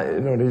 Feet, yeah,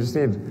 you just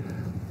need.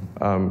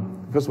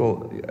 First of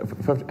all,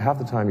 half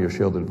the time you're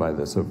shielded by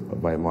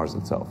Mars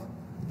itself.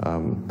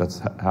 That's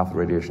half the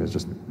radiation is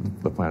just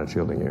the planet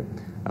shielding you,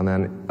 and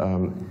then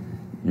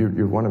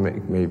you want to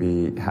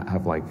maybe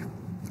have I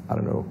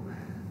don't know,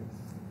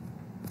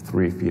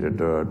 3 feet of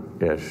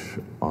dirt-ish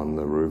on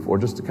the roof, or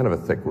just kind of a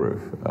thick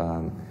roof.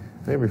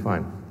 Maybe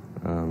fine.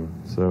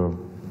 So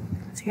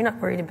you're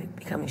not worried about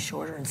becoming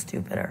shorter and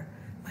stupider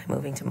by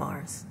moving to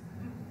Mars?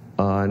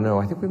 No,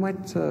 I think we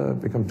might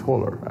become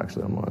taller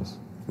actually on Mars.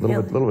 A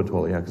little bit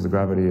taller, yeah, because the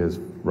gravity is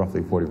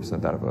roughly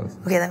 40% that of Earth.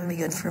 Okay, that would be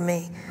good for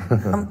me.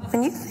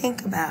 When you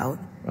think about,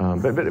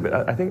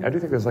 but I do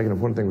think there's an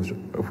important thing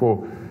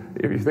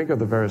if you think of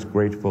the various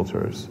great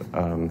filters,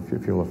 if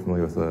people are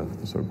familiar with the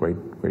sort of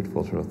great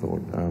filter of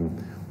thought,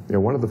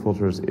 one of the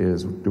filters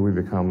is, do we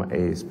become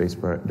a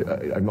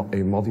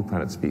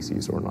multi-planet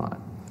species or not?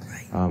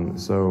 Right.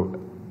 So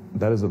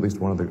that is at least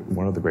one of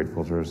the great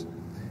filters,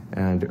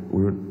 and I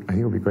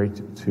think it would be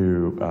great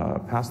to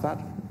pass that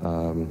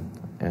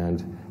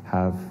and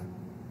have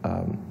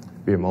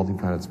be a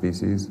multi-planet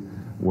species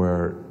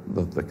where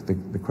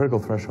the critical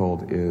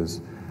threshold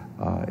is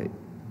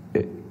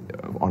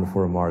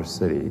for a Mars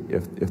city.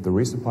 If the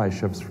resupply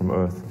ships from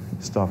Earth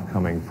stop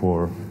coming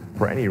for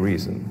any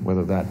reason,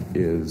 whether that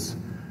is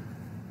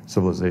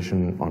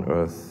civilization on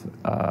Earth,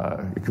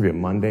 it could be a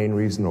mundane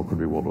reason or it could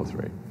be World War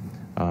III.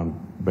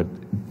 But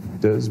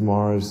does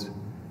Mars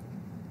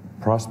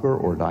prosper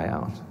or die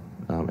out?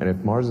 And if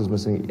Mars is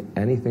missing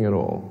anything at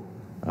all,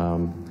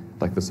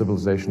 like the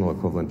civilizational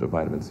equivalent of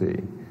vitamin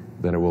C,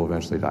 then it will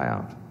eventually die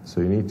out.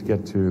 So you need to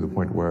get to the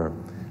point where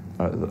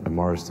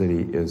Mars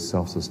city is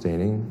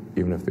self-sustaining,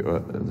 even if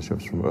the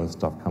ships from Earth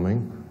stop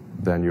coming,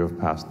 then you have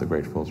passed the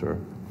great filter,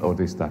 or at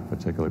least that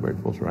particular great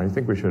filter. And I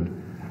think we should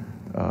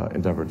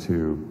endeavor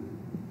to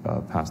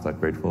pass that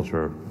great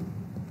filter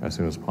as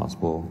soon as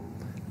possible.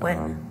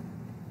 When?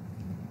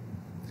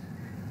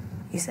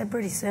 You said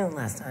pretty soon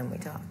last time we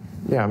talked.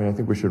 Yeah, I mean, I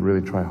think we should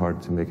really try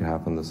hard to make it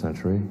happen this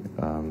century,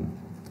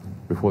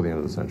 before the end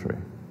of the century.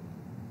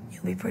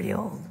 You'll be pretty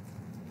old.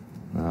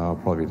 I'll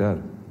probably be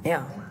dead.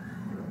 Yeah.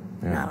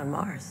 Yeah. Not on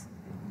Mars.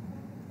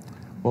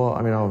 Well,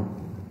 I mean, I'll,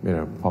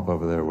 pop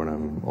over there when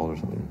I'm old or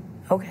something.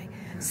 Okay.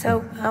 So,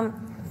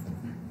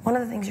 one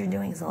of the things you're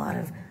doing is a lot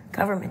of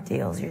government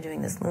deals. You're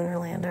doing this lunar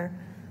lander.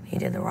 You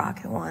did the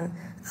rocket one.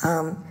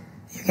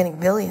 You're getting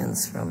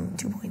billions from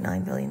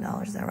 $2.9 billion,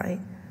 is that right?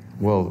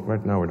 Well,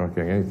 right now we're not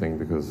getting anything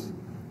because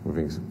we're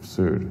being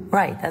sued.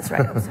 Right, that's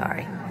right. I'm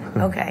sorry.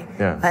 Okay.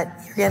 Yeah. But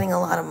you're getting a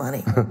lot of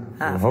money.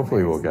 Well,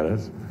 hopefully we'll get it.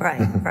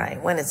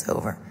 Right, when it's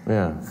over.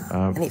 Yeah.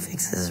 And he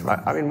fixes his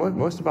rocket. I mean,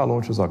 most of our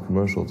launches are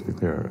commercial, to be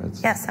clear.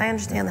 Yes, I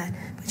understand that.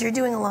 But you're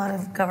doing a lot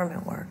of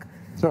government work.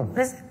 Sure.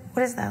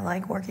 What is that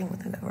like, working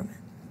with the government?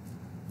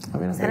 I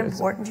mean, is that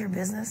important to your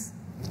business?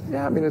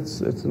 Yeah, I mean,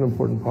 it's an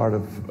important part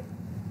of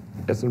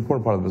the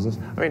business.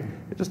 I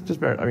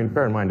mean,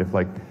 bear in mind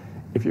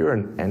if you're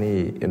in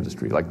any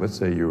industry, like let's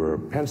say you're a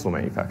pencil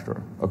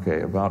manufacturer,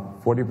 okay,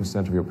 about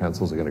 40% of your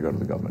pencils are going to go to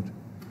the government.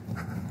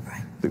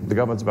 Right. The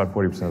government's about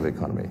 40% of the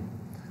economy.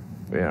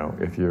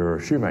 If you're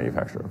a shoe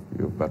manufacturer,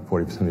 about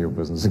 40% of your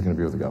business is going to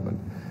be with the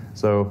government.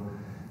 So,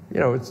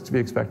 it's to be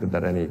expected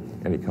that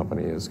any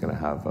company is going to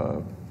have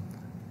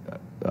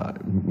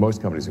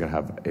most companies are going to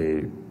have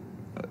a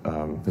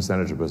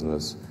percentage of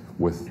business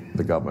with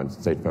the government,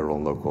 state, federal,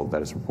 and local,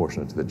 that is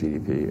proportionate to the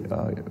GDP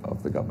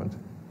of the government.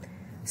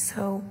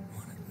 So,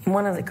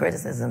 one of the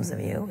criticisms of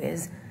you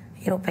is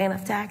you don't pay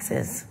enough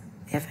taxes,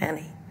 if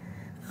any.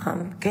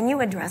 Can you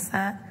address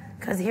that?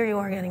 Because here you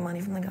are getting money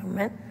from the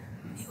government.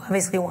 You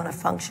obviously want a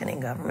functioning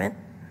government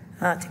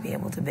to be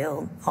able to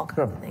build all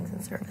kinds of things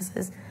and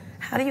services.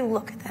 How do you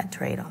look at that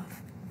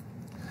trade-off?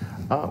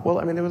 Well,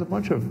 I mean, there was a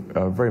bunch of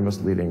very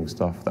misleading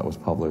stuff that was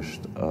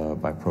published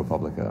by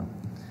ProPublica.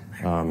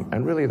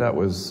 And really that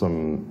was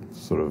some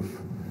sort of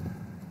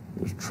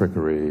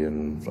trickery,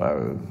 and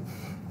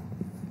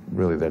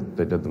really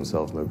they did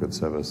themselves no good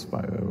service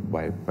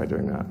by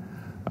doing that.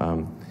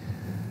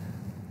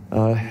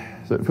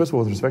 So first of all,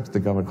 with respect to the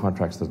government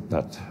contracts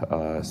that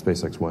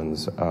SpaceX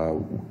wins,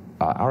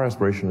 our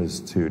aspiration is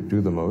to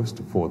do the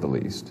most for the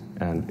least.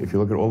 And if you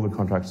look at all the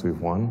contracts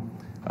we've won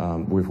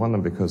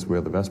them because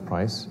we're the best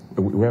price.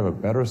 We have a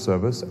better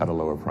service at a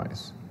lower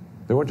price.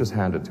 They weren't just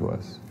handed to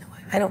us.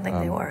 I don't think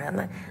they were.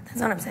 That's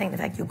what I'm saying. The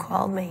fact you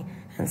called me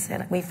and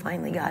said we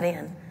finally got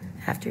in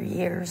after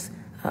years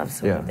of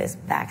sort of this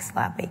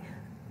backslapping,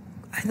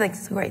 I think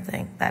it's a great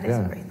thing. That is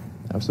a great thing.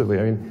 Absolutely.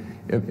 I mean,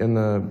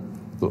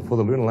 for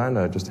the lunar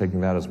lander, just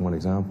taking that as one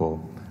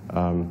example,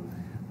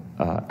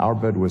 our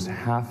bid was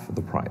half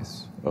the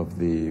price of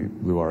the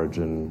Blue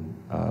Origin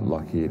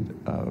Lockheed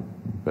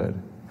bid,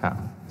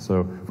 half.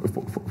 So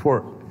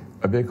for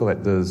a vehicle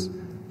that does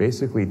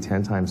basically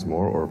 10 times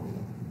more or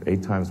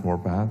 8 times more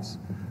perhaps,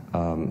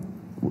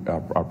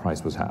 our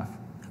price was half.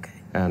 Okay.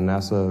 And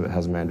NASA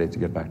has a mandate to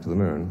get back to the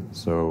moon,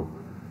 so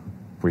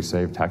we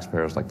saved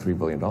taxpayers like $3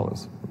 billion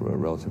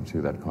relative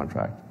to that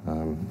contract.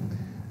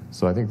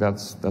 So I think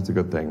that's a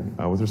good thing.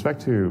 With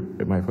respect to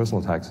my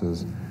personal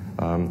taxes,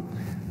 I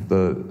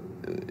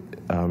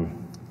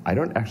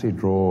don't actually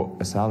draw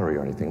a salary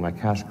or anything. My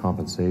cash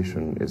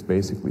compensation is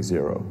basically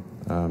zero.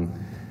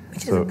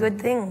 Which is a good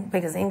thing,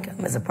 because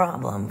income is a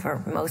problem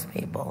for most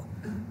people,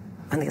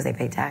 and because they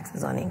pay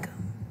taxes on income.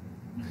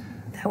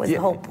 That was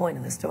the whole point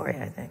of the story,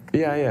 I think.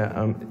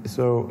 Yeah.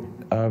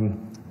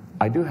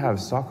 I do have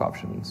stock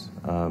options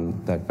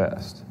that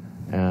vest,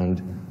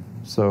 and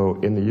so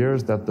in the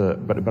years that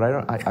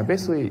I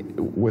basically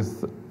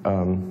with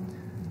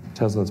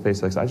Tesla and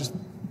SpaceX, I just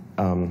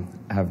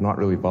have not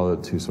really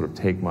bothered to sort of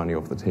take money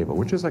off the table,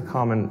 which is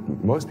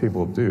most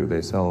people do.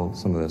 They sell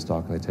some of their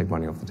stock and they take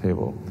money off the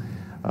table.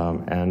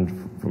 And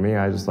for me,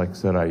 I just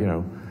said,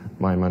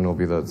 my money will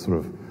be the sort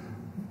of,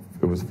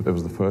 it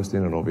was the first in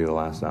and it'll be the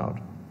last out.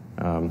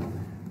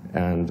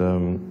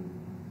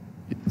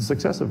 The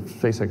success of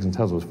SpaceX and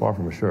Tesla was far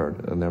from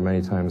assured, and there are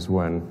many times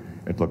when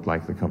it looked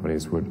like the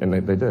companies would, and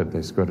they did.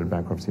 They skirted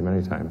bankruptcy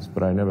many times,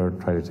 but I never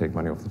tried to take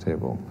money off the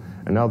table.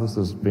 And now this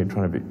is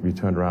trying to be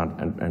turned around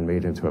and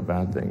made into a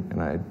bad thing, and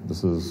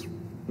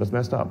that's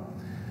messed up.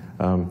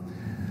 But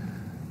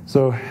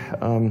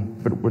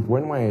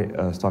when my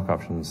stock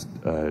options,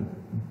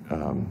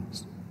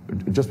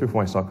 just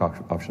before my stock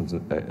options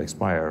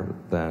expire,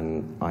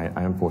 then I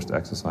am forced to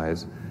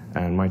exercise,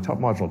 and my top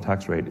marginal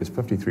tax rate is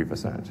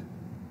 53%.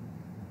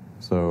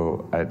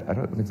 So I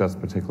don't think that's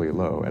particularly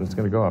low, and it's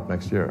going to go up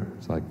next year.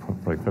 It's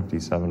probably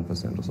 57% or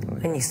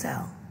something. When you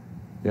sell.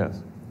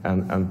 Yes,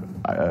 and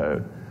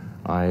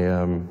I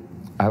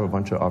have a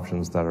bunch of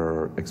options that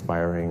are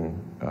expiring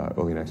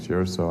early next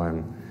year, so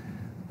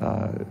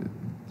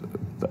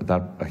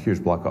a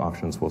huge block of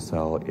options will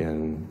sell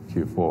in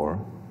Q4,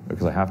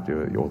 because I have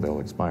to, or they'll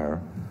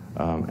expire.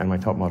 And my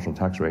top marginal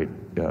tax rate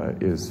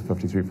is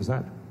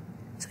 53%.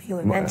 So you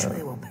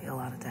eventually will pay a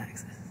lot of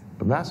taxes.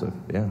 Massive,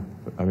 yeah.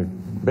 I mean,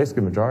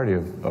 basically, the majority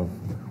of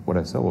what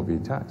I sell will be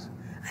taxed.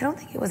 I don't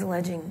think it was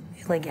alleging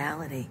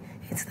illegality.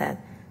 It's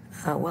that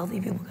wealthy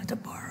people got to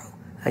borrow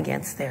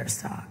against their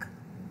stock.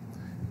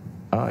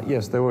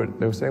 Yes, they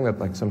were saying that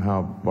like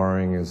somehow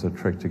borrowing is a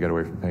trick to get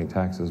away from paying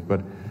taxes,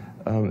 but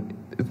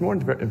it's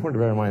important to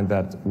bear in mind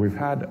that we've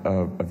had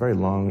a very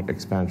long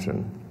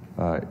expansion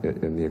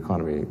in the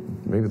economy,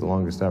 maybe the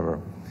longest ever,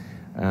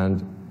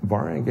 and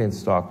borrowing against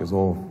stock is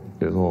all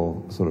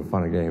sort of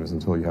fun and games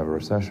until you have a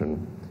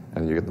recession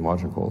and you get the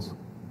margin calls,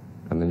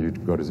 and then you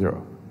go to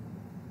zero,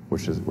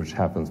 which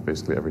happens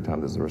basically every time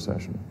there's a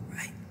recession.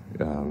 Right.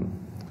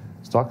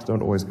 Stocks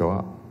don't always go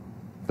up;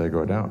 they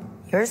go down.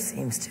 Yours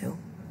seems to.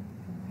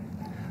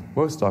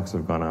 Most stocks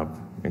have gone up,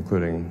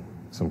 including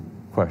some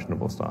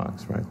questionable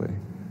stocks, frankly.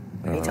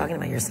 Are you talking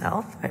about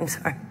yourself? I'm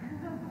sorry.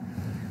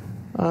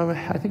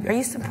 I think. Are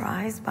you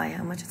surprised by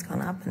how much it's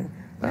gone up and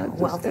how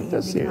wealthy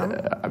you've become?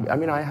 I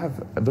mean, I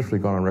have literally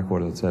gone on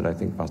record and said I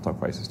think our stock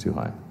price is too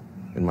high,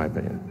 in my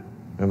opinion.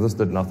 And this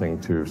did nothing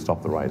to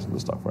stop the rise of the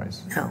stock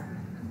price. No.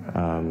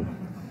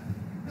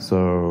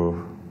 So,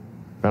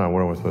 I don't know,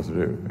 what am I supposed to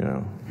do? You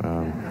know,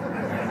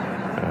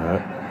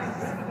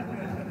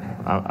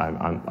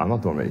 I'm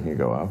not the one making it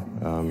go up.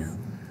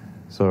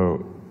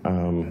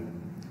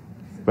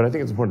 But I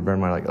think it's important to bear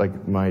in mind,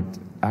 like my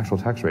actual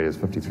tax rate is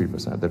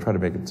 53%. They try to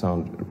make it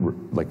sound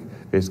like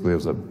basically there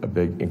was a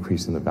big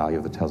increase in the value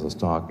of the Tesla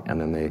stock,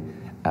 and then they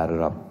added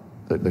up.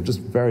 They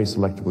just very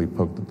selectively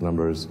poked at the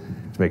numbers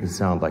to make it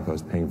sound like I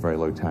was paying very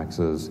low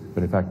taxes.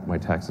 But in fact, my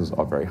taxes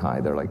are very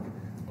high. They're like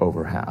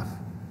over half.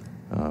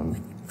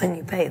 When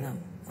you pay them,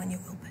 when you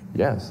will pay.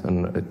 Yes,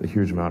 and a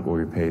huge amount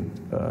will be paid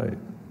in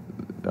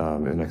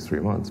the next 3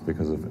 months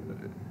because of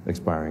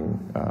expiring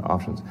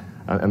options.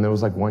 And there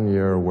was like 1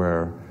 year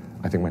where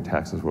I think my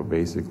taxes were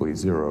basically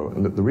zero.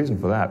 And the reason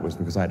for that was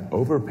because I had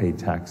overpaid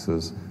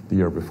taxes the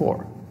year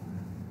before.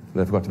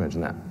 And I forgot to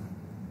mention that.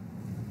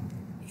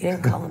 You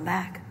didn't call them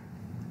back.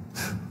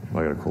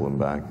 I got to call them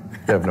back.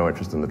 They have no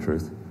interest in the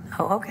truth.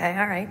 Oh, okay,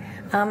 all right.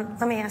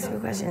 Let me ask you a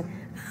question.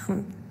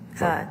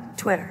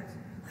 Twitter.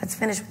 Let's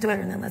finish with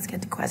Twitter, and then let's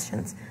get to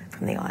questions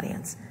from the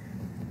audience.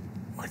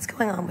 What's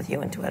going on with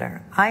you and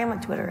Twitter? I am a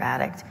Twitter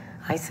addict.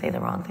 I say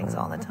the wrong things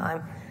all the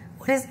time.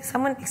 What is it?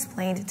 Someone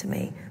explained it to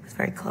me, who's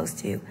very close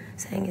to you,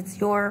 saying it's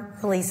your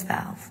release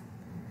valve.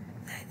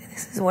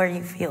 This is where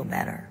you feel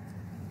better.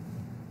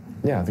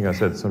 Yeah, I think I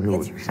said some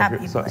people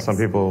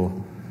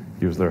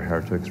use their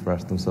hair to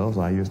express themselves.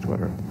 I use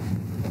Twitter.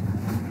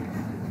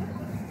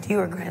 Do you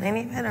regret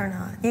any of it or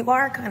not? You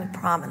are kind of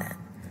prominent.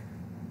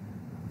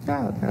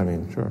 Yeah, I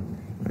mean, sure.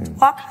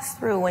 Walk us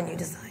through when you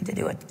decide to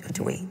do a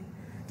tweet.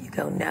 You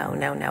go, no,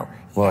 no, no.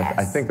 Well, yes.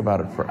 I think about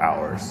it for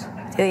hours.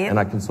 Do you? And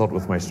I consult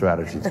with my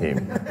strategy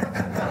team.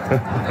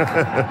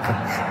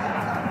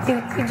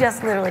 you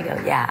just literally go,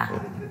 yeah.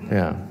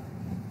 Yeah.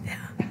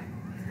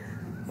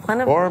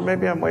 Yeah. Or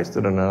maybe I'm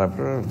wasted on it. I've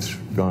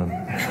gone.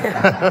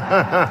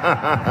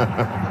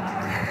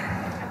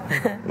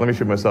 Let me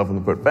shoot myself in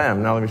the foot.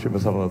 Bam. Now let me shoot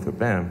myself in the foot.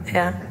 Bam.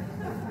 Yeah.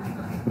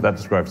 That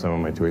describes some of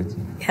my tweets.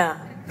 Yeah.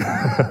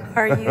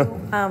 Are you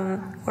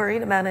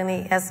worried about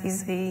any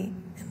SEC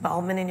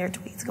involvement in your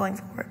tweets going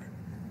forward?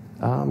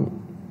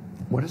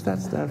 What does that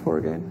stand for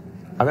again?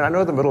 I mean, I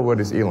know the middle word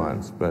is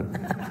Elon's, but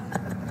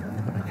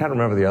I can't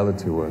remember the other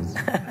two words.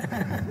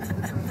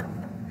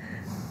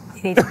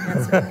 You need to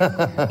answer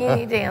me. You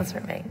need to answer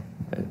me.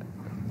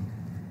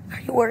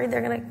 Are you worried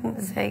they're going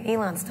to say,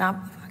 Elon,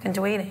 stop fucking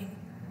tweeting?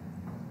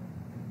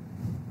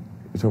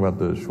 You talking about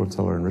the Short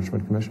Seller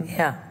Enrichment Commission?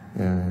 Yeah.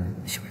 Yeah.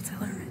 Short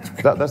Seller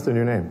Enrichment. That's their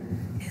new name.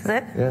 Is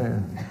it? Yeah.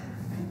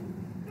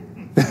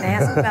 Can I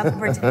ask you about the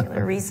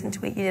particular recent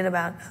tweet you did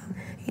about,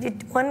 you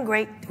did one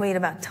great tweet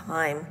about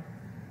time,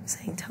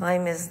 saying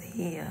time is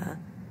the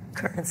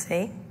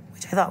currency,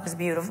 which I thought was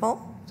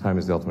beautiful. Time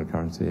is the ultimate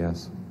currency,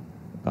 yes.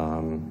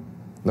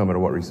 No matter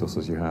what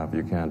resources you have,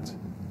 you can't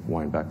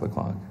wind back the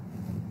clock.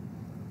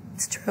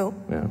 It's true.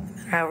 Yeah. No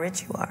matter how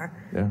rich you are.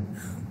 Yeah.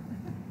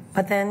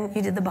 But then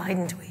you did the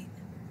Biden tweet.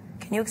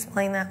 Can you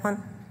explain that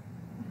one?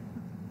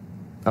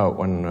 Oh,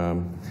 when,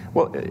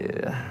 well,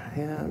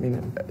 yeah, I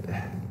mean,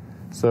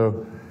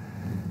 so,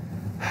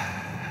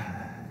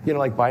 you know,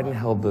 like Biden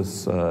held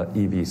this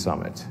EV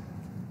summit.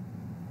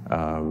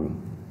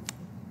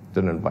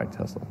 Didn't invite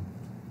Tesla.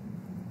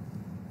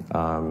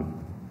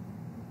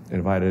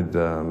 Invited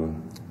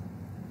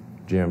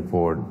GM,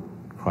 Ford,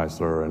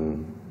 Chrysler,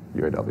 and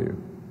UAW.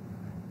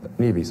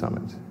 An EV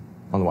summit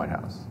on the White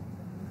House.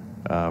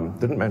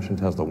 Didn't mention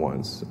Tesla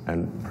once,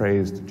 and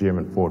praised GM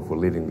and Ford for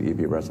leading the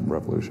EV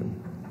revolution.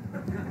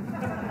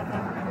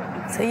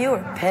 So you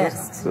were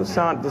pissed.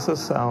 Does this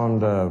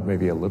sound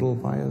maybe a little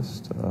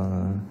biased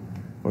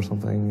or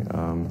something?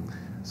 And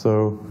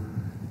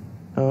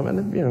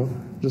then, you know,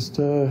 just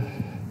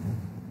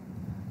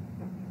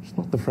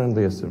not the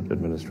friendliest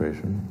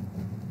administration.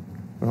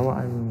 Well,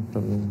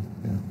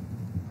 yeah.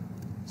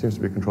 Seems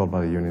to be controlled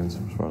by the unions,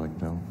 as far as I can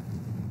tell.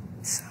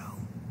 So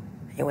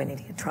Are you waiting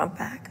to get Trump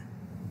back?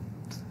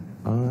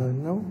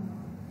 No.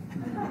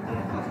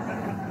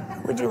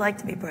 Who would you like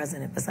to be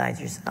president besides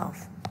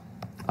yourself?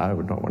 I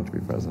would not want to be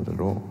president at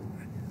all.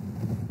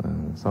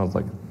 Sounds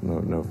like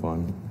no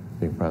fun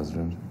being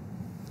president.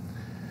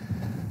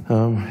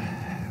 What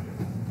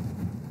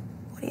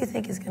do you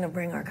think is going to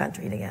bring our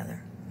country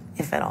together,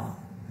 if at all?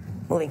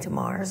 Moving to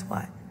Mars,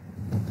 what?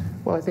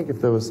 Well, I think if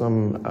there was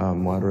some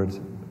moderate,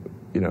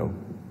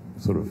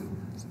 sort of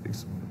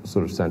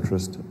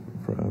centrist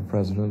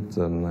president,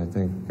 then I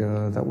think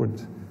that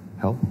would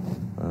help.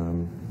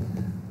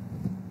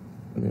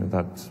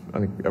 I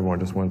think everyone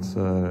just wants.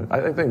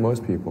 I think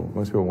most people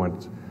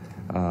want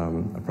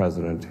a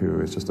president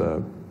who is just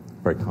a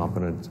very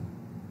competent,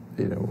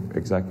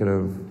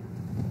 executive.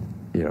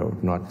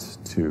 Not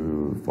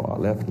too far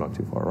left, not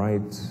too far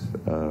right,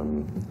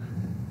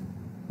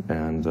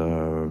 and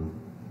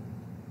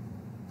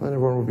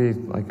everyone would be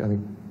like. I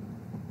think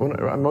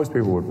most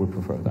people would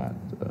prefer that.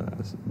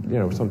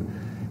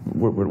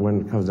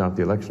 When it comes down to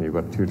the election, you've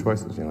got two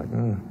choices. You're like,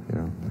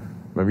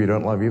 maybe you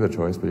don't love either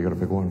choice, but you got to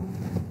pick one.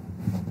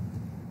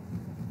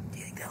 Do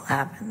you think that'll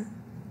happen?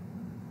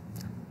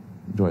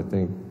 Do I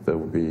think there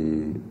will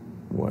be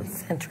what?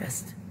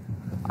 Centrist.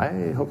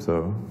 I hope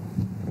so.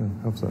 Yeah,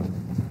 I hope so.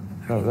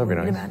 That'd be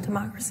nice. What about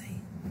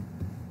democracy?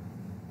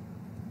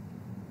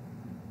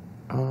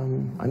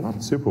 I'm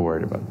not super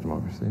worried about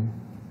democracy.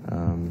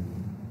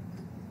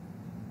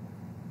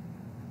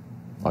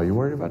 Are you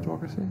worried about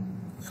democracy?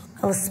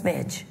 A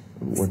smidge.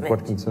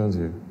 What concerns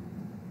you?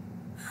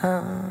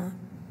 A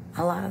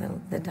lot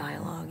of the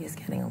dialogue is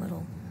getting a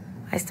little.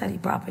 I study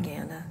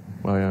propaganda.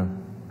 Oh yeah.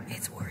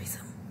 It's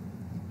worrisome.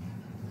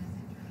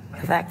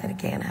 The fact that it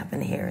can't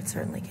happen here, it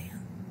certainly can.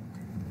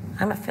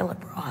 I'm a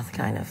Philip Roth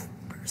kind of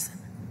person,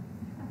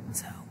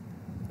 so.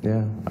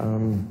 Yeah.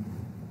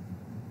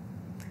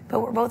 But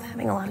we're both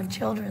having a lot of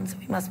children, so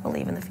we must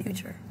believe in the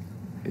future.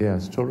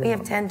 Yes, children. We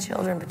have 10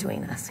 children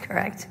between us,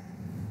 correct?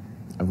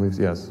 I believe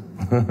yes.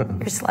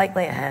 You're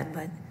slightly ahead,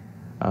 but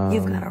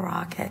you've got a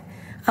rocket.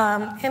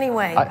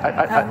 Anyway.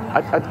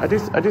 I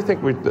do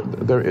think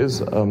there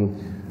is, I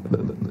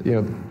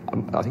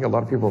think a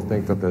lot of people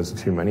think that there's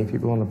too many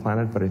people on the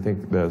planet, but I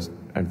think there's,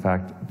 in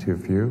fact, too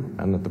few,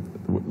 and that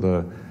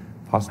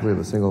possibly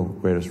the single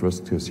greatest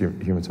risk to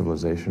human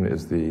civilization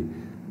is the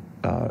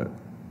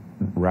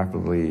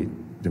rapidly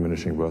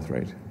diminishing birth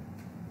rate.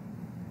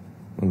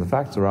 And the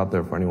facts are out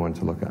there for anyone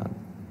to look at.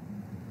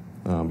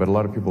 But a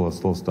lot of people are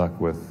still stuck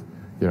with,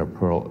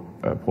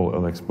 Paul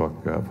Ehrlich's book,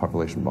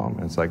 Population Bomb.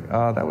 And it's like,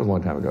 that was a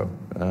long time ago.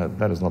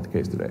 That is not the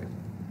case today.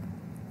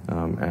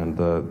 And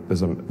there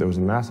was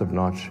a massive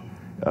notch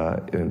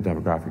in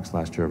demographics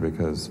last year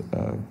because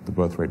the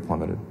birth rate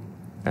plummeted,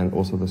 and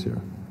also this year.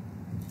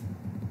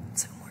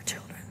 So more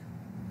children.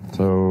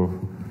 So,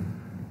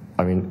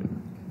 I mean,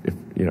 if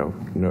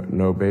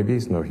no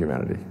babies, no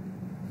humanity.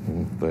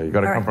 You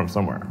got to come from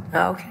somewhere.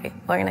 Okay,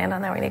 we're going to end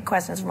on that. We need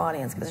questions from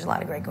audience because there's a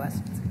lot of great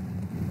questions.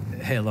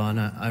 Hey,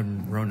 Alana.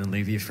 I'm Ronan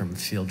Levy from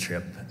Field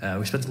Trip.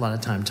 We spent a lot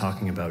of time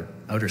talking about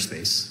outer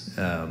space.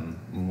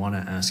 We want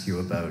to ask you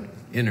about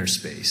inner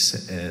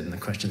space. And the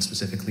question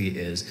specifically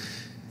is,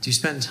 do you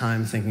spend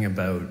time thinking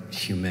about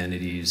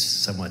humanity's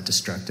somewhat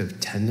destructive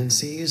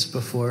tendencies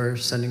before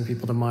sending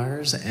people to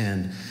Mars?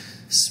 And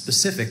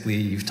specifically,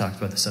 you've talked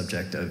about the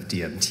subject of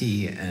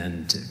DMT,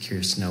 and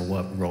curious to know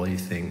what role you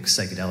think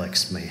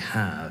psychedelics may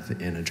have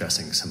in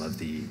addressing some of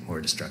the more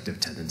destructive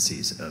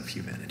tendencies of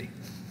humanity.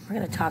 We're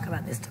going to talk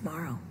about this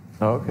tomorrow.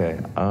 Okay.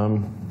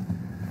 Well,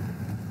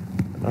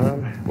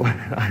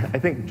 I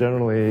think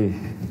generally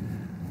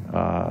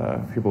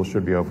people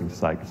should be open to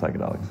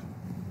psychedelics.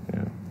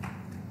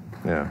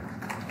 Yeah.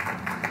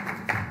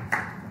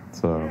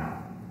 So,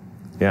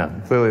 yeah,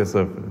 clearly it's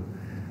a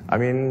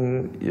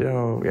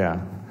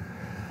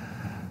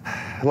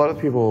lot of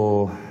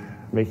people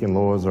making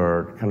laws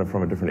are kind of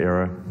from a different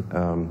era.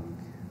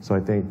 So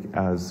I think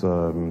as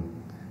the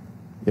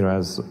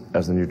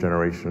new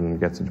generation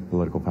gets into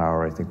political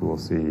power, I think we will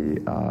see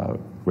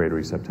greater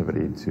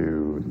receptivity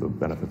to the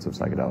benefits of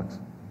psychedelics.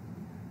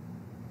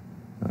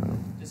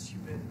 Does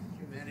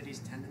humanity's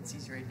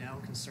tendencies right now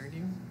concern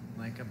you,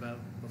 like about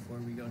before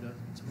we go to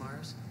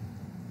Mars?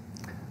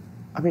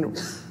 I mean,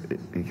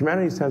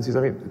 humanity's tendencies,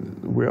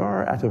 we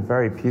are at a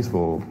very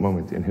peaceful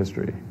moment in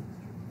history.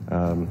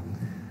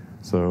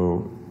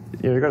 So,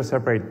 you've got to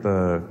separate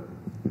the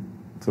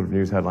sort of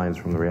news headlines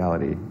from the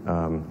reality.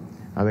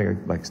 I think,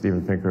 like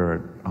Steven Pinker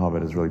at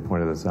Harvard has really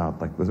pointed this out.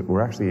 Like,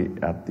 we're actually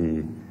at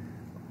the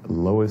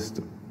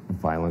lowest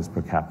violence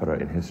per capita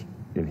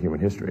in human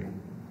history.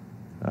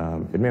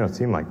 It may not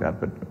seem like that,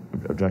 but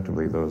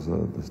objectively, those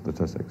are the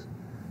statistics.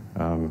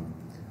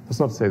 That's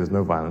not to say there's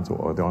no violence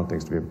or there aren't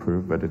things to be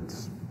improved, but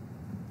it's,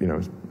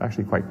 it's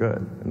actually quite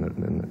good.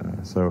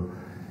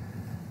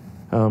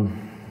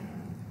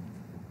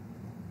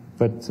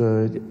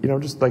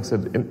 Just like I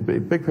said,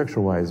 big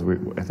picture-wise,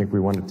 I think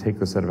we want to take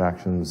the set of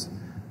actions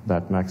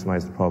that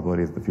maximize the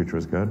probability that the future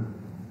is good,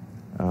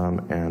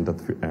 and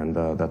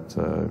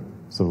that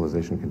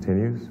civilization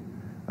continues,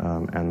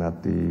 and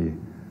that the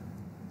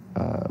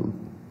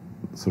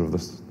sort of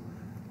this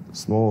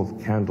small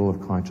candle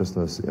of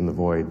consciousness in the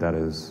void that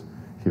is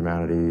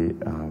humanity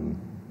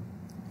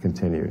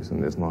continues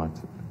and is not,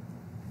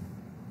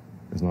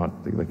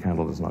 the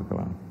candle does not go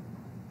out.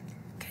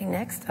 Okay,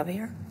 next up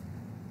here.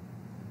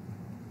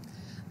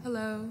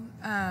 Hello,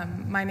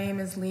 my name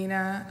is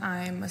Lena.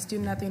 I'm a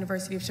student at the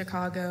University of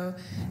Chicago,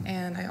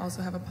 and I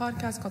also have a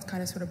podcast called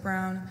Kinda Sorta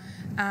Brown.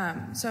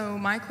 So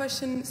my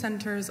question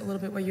centers a little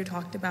bit what you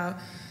talked about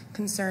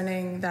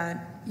concerning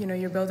that,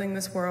 you're building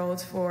this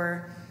world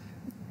for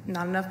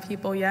not enough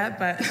people yet,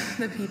 but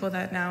the people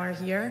that now are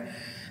here.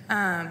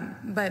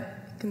 But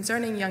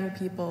concerning young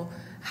people,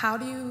 how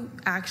do you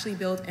actually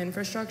build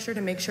infrastructure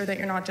to make sure that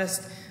you're not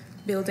just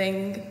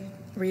building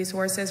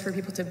resources for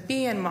people to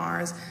be in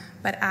Mars,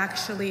 but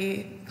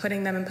actually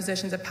putting them in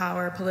positions of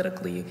power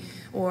politically,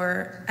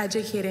 or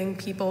educating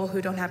people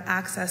who don't have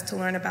access to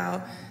learn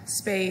about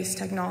space,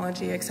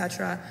 technology,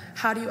 etc.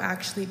 How do you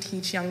actually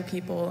teach young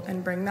people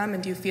and bring them?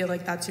 And do you feel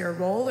like that's your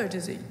role, or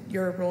is it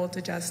your role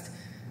to just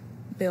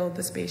build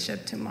the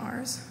spaceship to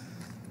Mars?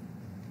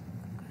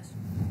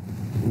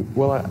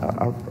 Well,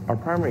 our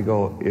primary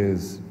goal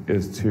is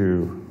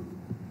to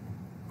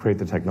create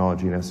the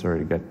technology necessary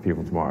to get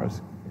people to Mars,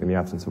 in the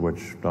absence of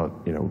which,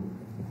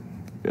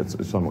 it's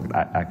somewhat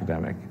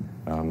academic.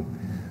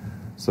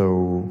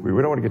 So we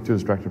don't want to get too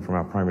distracted from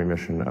our primary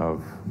mission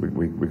of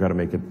we got to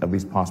make it at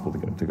least possible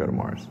to go to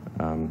Mars,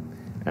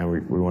 and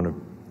we want to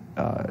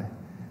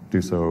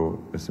do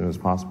so as soon as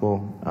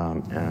possible,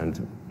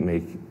 and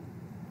make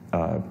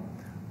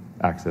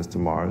access to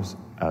Mars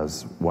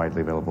as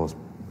widely available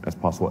as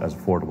possible, as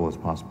affordable as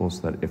possible,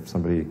 so that if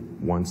somebody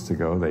wants to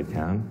go, they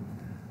can.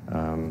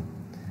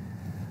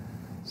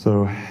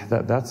 So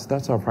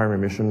that's our primary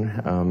mission.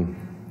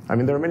 I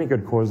mean, there are many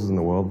good causes in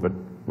the world, but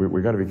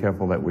we got to be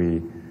careful that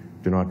we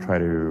do not try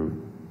to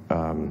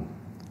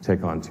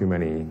take on too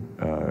many.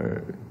 I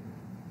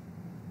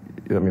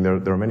mean,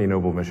 there are many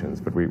noble missions,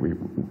 but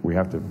we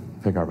have to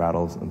pick our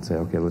battles and say,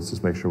 okay, let's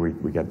just make sure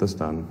we get this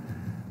done,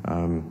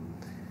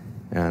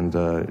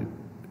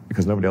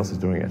 because nobody else is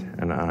doing it.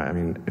 And I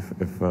mean, if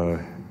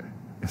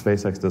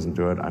SpaceX doesn't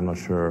do it, I'm not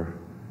sure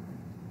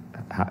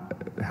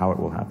how it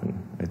will happen.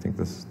 I think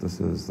this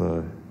is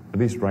at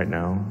least right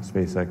now,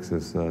 SpaceX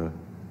is the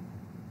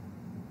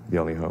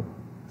only hope.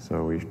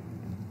 So we've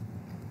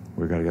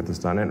got to get this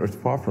done, and it's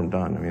far from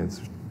done. I mean,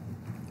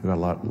 we've got a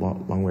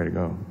long way to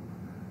go.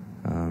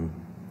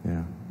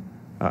 Yeah.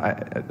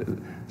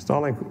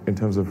 Starlink, in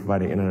terms of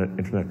providing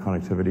internet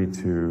connectivity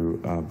to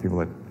people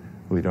that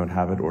really don't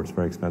have it, or it's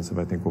very expensive,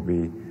 I think will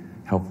be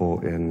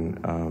helpful in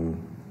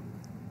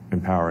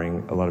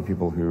empowering a lot of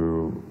people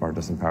who are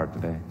disempowered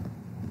today.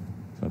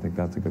 So I think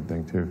that's a good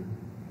thing too.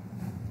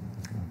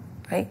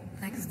 Right,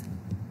 next.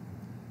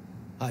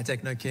 Hi,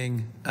 Techno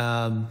King.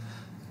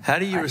 How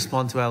do you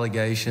respond to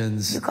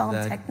allegations? You call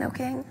him Techno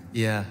King?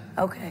 Yeah.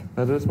 Okay.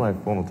 That is my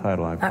formal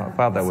title. I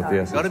filed that with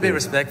the SEC. Got to be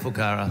respectful,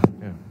 Kara.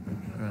 Yeah.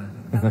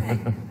 Right. Okay.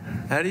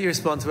 How do you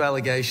respond to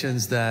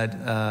allegations that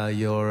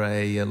you're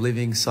a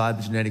living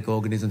cybergenetic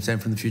organism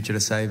sent from the future to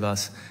save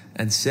us?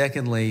 And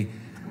secondly,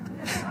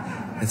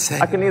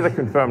 I can neither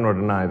confirm nor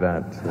deny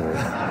that.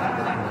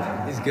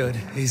 He's good.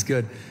 He's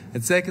good.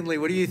 And secondly,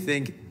 what do you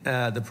think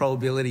the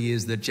probability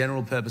is that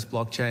general purpose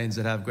blockchains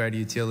that have greater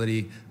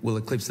utility will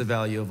eclipse the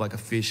value of like a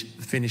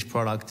finished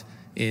product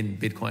in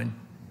Bitcoin?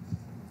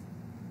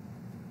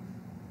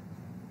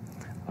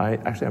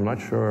 I'm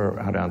not sure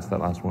how to answer that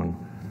last one.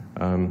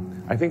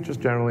 I think just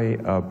generally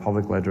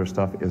public ledger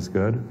stuff is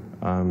good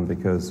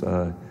because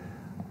I'm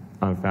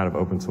a fan of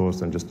open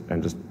source and just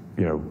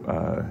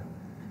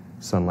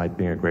sunlight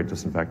being a great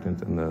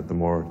disinfectant, and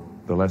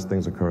the less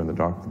things occur in the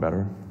dark, the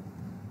better.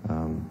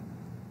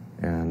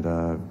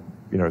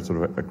 It's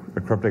sort of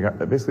a cryptic.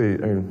 Basically,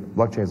 I mean,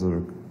 blockchains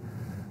are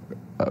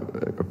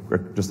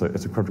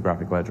it's a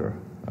cryptographic ledger,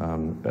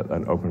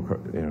 an open,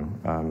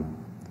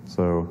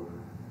 So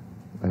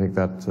I think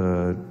that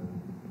there's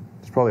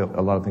probably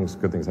a lot of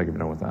good things that can be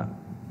done with that.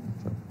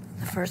 So.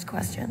 The first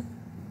question.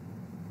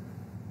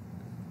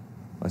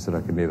 I said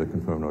I could neither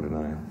confirm nor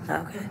deny.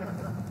 Okay.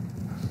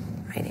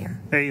 Right here.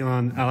 Hey,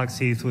 Elon. Alex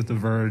Heath with The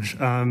Verge.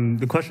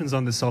 The question's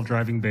on the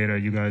self-driving beta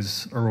you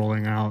guys are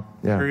rolling out.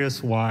 Yeah.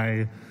 Curious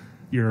why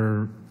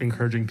you're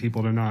encouraging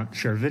people to not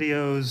share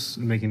videos,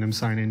 making them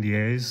sign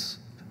NDAs.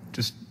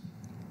 Just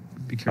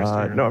be curious.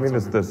 No, I mean,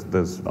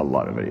 there's a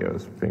lot of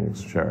videos being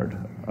shared.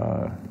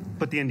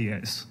 But the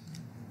NDAs.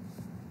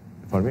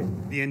 Pardon me?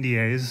 The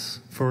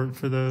NDAs for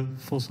the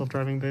full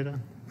self-driving beta?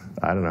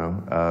 I don't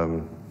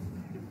know.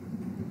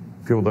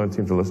 People don't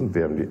seem to listen to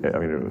the NDA. I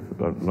mean,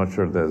 I'm not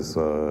sure there's...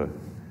 I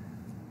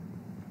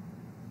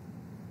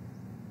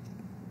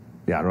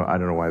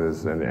don't know why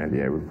there's an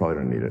NDA. We probably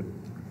don't need it.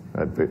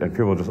 And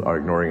people just are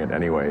ignoring it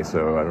anyway,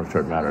 so I'm not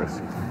sure it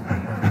matters.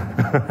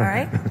 All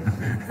right.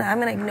 So I'm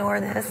going to ignore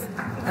this.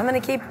 I'm going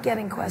to keep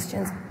getting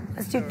questions.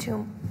 Let's do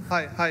two.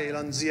 Hi,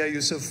 Elon. Zia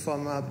Yusuf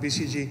from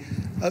BCG.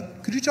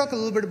 Could you talk a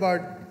little bit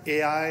about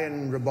AI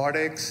and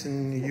robotics?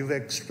 And you've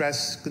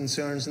expressed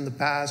concerns in the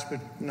past, but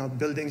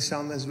building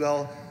some as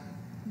well.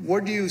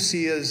 What do you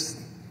see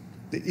as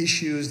the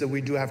issues that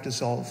we do have to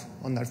solve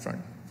on that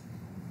front?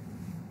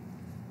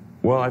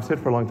 Well, I've said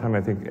for a long time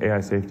I think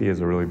AI safety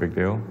is a really big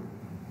deal.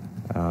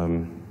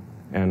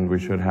 And we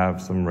should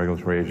have some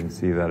regulatory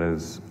agency that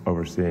is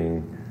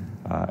overseeing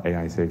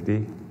AI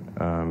safety.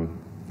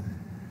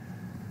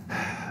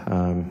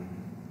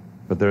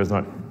 But there is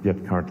not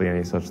yet currently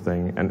any such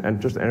thing.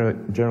 And just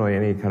generally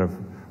any kind of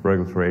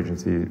regulatory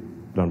agency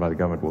done by the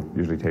government will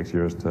usually takes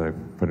years to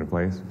put in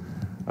place.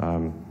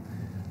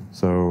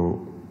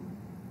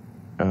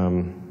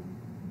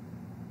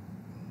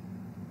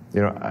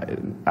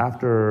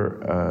 After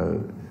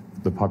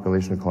the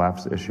population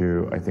collapse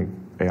issue, I think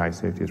AI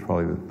safety is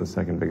probably the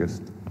second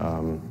biggest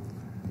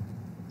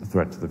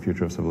threat to the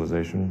future of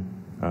civilization.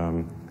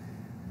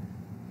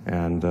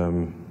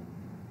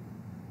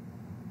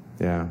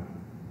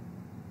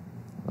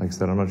 Like I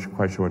said, I'm not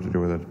quite sure what to do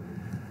with it.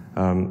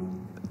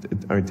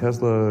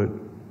 Tesla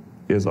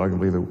is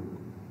arguably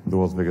the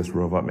world's biggest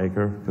robot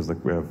maker because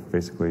we have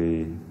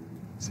basically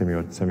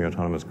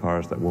semi-autonomous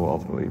cars that will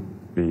ultimately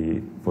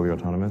be fully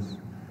autonomous.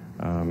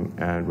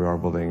 And we are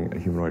building a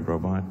humanoid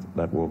robot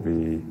that will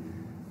be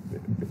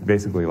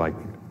basically like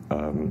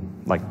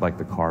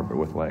the car but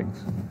with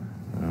legs.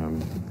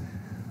 And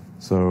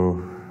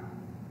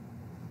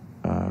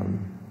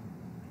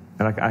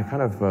I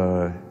kind of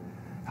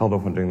held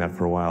off on doing that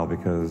for a while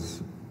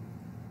because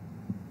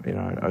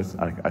I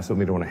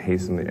certainly don't want to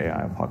hasten the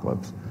AI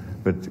apocalypse.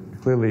 But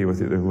clearly, with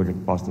look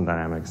at Boston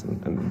Dynamics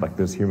and like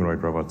those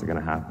humanoid robots are going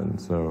to happen.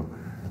 So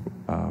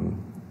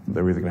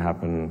they're either going to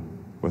happen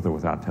with or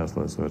without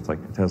Tesla. So it's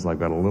like Tesla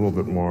got a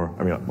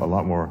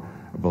lot more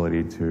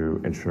ability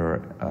to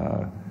ensure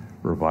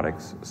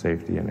robotics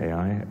safety and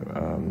AI,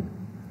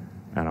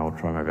 and I'll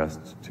try my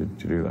best to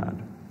do that.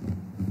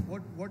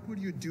 What would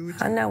you do?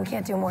 No, we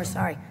can't do more.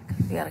 Sorry,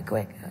 you got it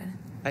quick. Go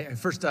ahead.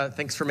 First,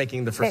 thanks for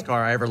making the first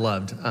car I ever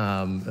loved.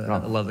 I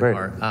love the great.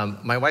 car.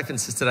 My wife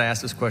insisted I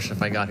ask this question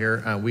if I got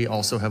here. We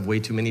also have way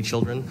too many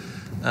children.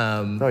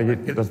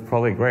 That's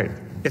probably great.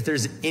 If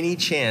there's any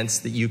chance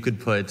that you could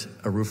put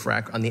a roof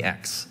rack on the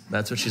X,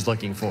 that's what she's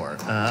looking for.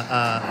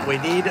 We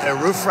need a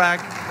roof rack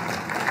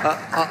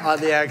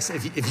on the X.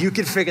 If you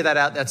could figure that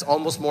out, that's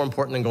almost more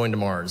important than going to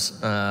Mars.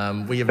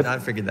 We have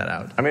not figured that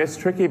out. It's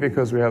tricky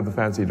because we have the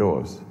fancy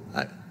doors.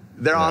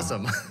 They're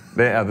awesome.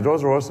 The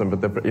doors are awesome,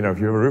 but if you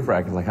have a roof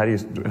rack, it's like, how do you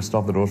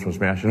stop the doors from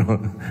smashing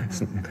on?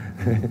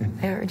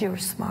 I heard you were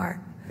smart.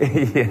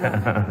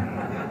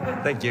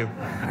 Yeah. Thank you.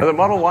 The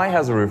Model Y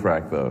has a roof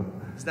rack, though.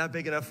 It's not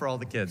big enough for all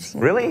the kids.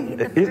 Really?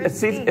 It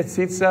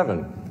seats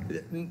 7.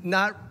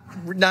 Not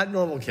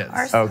normal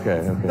kids.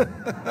 Okay.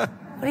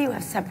 What do you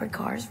have, separate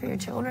cars for your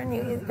children?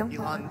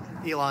 Elon,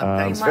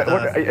 thanks for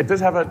it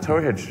does have a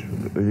tow hitch.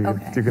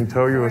 You can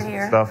tow your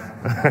stuff.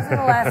 Those are the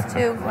last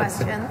two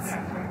questions.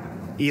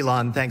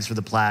 Elon, thanks for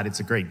the Plaid. It's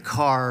a great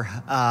car.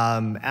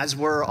 As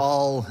we're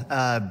all,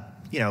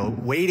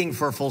 waiting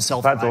for full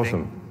self-driving. Plaid's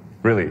awesome.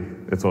 Really,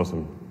 it's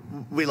awesome.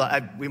 We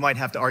might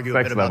have to argue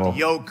a bit about the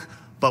yoke,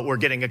 but we're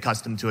getting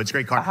accustomed to it. It's a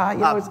great car.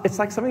 It's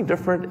like something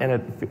different,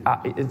 and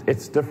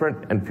it's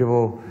different, and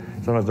people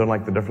sometimes don't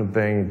like the different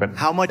thing. But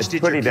how much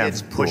did your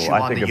kids push you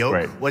on the yoke?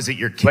 Great. Was it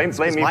your kids?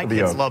 Blame me my for the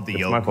kids yoke. love the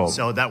It's yoke, my fault.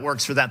 so that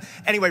works for them.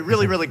 Anyway,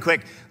 really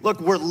quick. Look,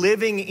 we're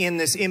living in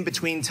this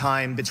in-between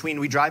time between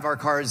we drive our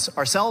cars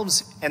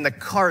ourselves and the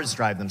cars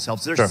drive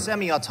themselves. They're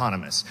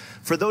semi-autonomous.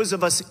 For those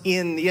of us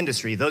in the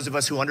industry, those of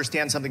us who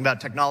understand something about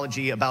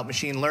technology, about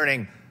machine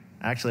learning,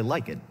 I actually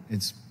like it.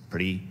 It's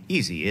pretty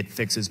easy. It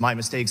fixes my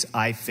mistakes,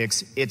 I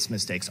fix its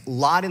mistakes. A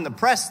lot in the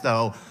press,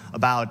 though,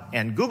 about,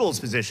 and Google's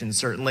position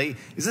certainly,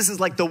 is this is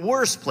like the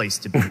worst place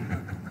to be,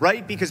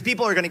 right? Because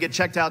people are going to get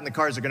checked out and the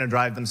cars are going to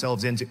drive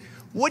themselves into.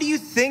 What do you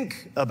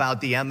think about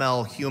the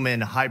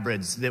ML-human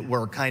hybrids that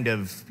we're kind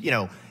of,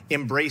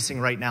 embracing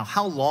right now?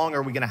 How long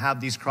are we going to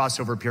have these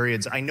crossover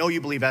periods? I know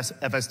you believe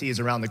FSD is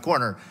around the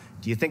corner.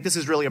 Do you think this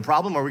is really a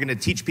problem, or are we going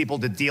to teach people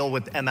to deal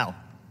with ML?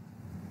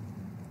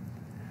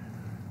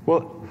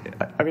 Well,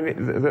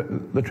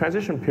 the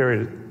transition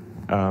period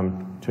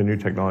to new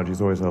technology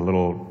is always a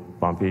little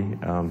bumpy.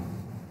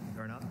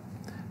 Fair enough.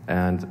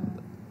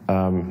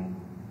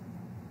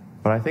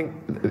 But I think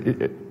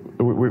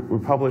we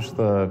published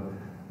the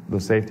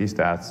safety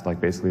stats, like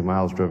basically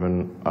miles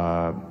driven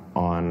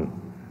on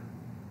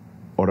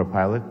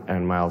autopilot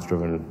and miles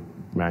driven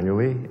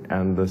manually,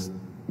 and it's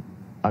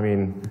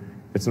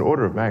an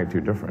order of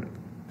magnitude different.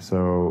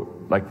 So,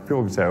 like,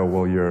 people could say, "Oh,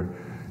 well, you're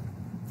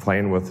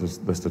playing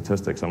with the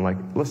statistics." I'm like,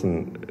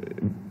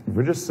 listen,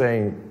 we're just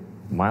saying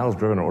miles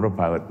driven on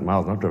autopilot,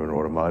 miles not driven on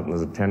autopilot, and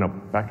there's a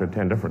factor of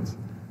 10 difference.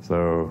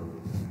 So,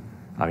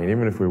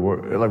 even if we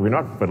were, we're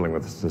not fiddling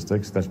with the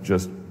statistics, that's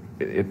just,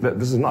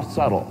 this is not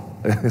subtle,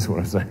 is what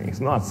I'm saying. It's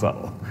not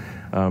subtle.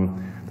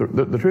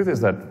 The truth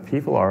is that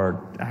people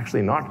are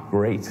actually not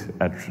great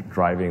at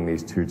driving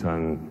these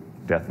 2-ton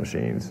death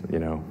machines,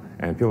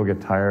 and people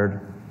get tired,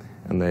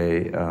 and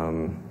they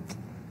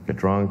get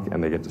drunk,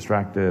 and they get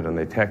distracted, and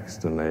they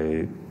text, and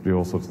they do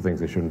all sorts of things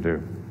they shouldn't do.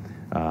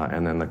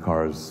 And then the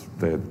cars,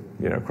 they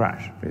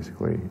crash,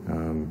 basically.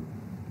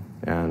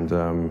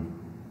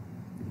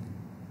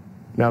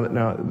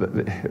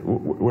 When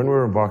we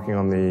were embarking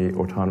on the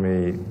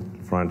autonomy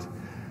front,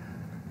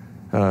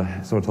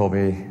 someone told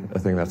me a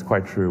thing that's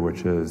quite true,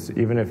 which is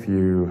even if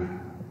you,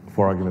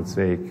 for argument's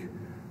sake,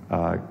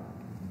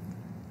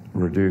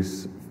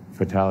 reduce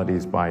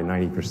fatalities by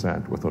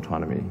 90% with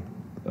autonomy,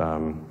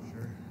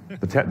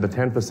 the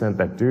 10%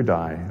 that do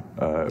die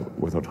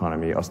with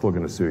autonomy are still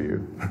going to sue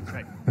you.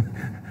 Right.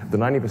 The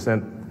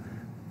 90%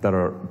 that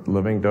are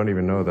living don't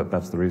even know that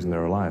that's the reason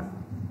they're alive.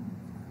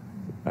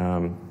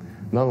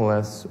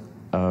 Nonetheless,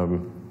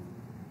 I've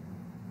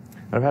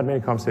had many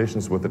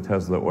conversations with the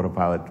Tesla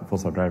Autopilot Full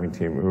Self-Driving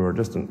team, who are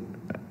just an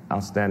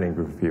outstanding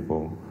group of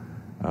people,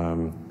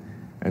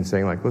 and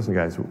saying, like, listen,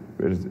 guys,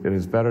 it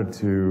is better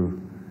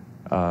to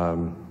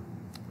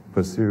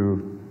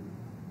pursue,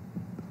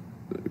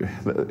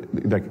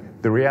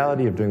 like, the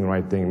reality of doing the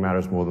right thing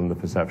matters more than the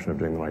perception of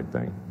doing the right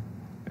thing.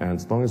 And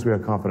as long as we are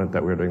confident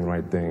that we're doing the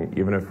right thing,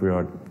 even if we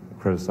are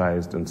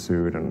criticized and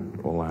sued and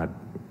all that,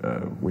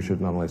 we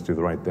should nonetheless do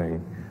the right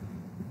thing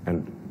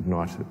and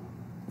not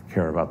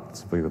care about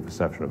simply the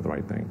perception of the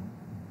right thing.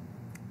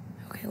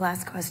 Okay,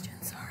 last question,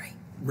 sorry.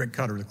 Rick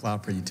Cutter with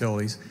Cloud for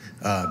Utilities.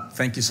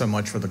 Thank you so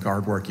much for the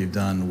hard work you've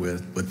done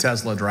with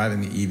Tesla driving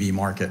the EV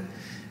market.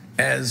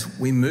 As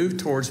we move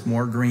towards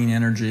more green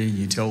energy,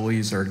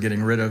 utilities are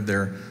getting rid of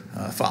their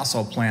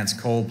fossil plants,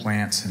 coal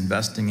plants,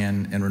 investing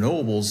in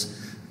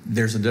renewables.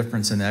 There's a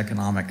difference in the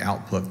economic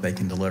output they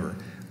can deliver.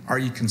 Are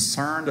you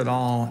concerned at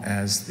all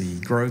as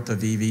the growth of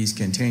EVs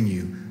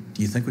continue?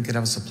 Do you think we could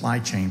have a supply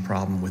chain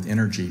problem with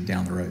energy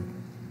down the road?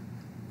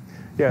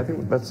 Yeah, I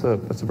think that's a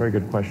very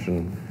good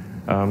question.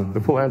 The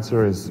full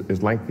answer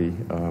is lengthy.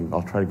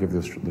 I'll try to give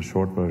this the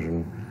short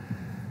version.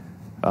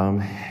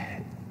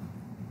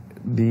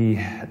 The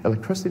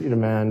electricity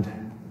demand,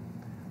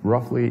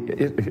 roughly,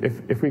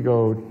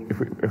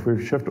 if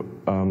we shift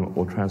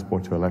all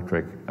transport to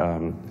electric,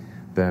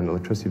 then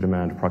electricity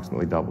demand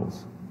approximately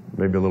doubles,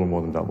 maybe a little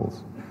more than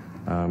doubles.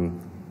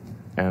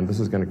 And this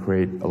is going to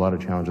create a lot of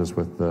challenges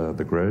with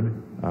the grid,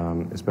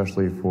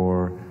 especially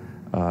for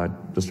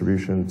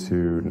distribution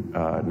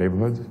to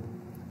neighborhoods.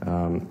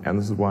 And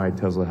this is why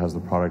Tesla has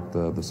the product,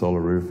 the solar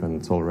roof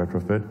and solar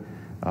retrofit,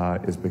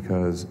 is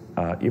because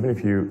even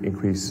if you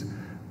increase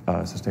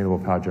sustainable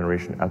power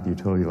generation at the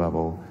utility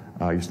level,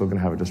 you're still going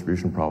to have a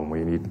distribution problem where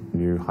you need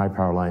new high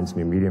power lines,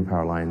 new medium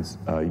power lines.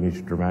 You need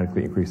to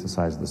dramatically increase the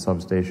size of the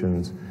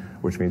substations,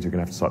 which means you're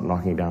going to have to start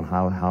knocking down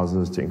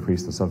houses to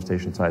increase the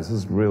substation size. This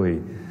is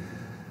really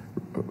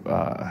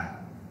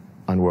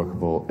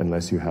unworkable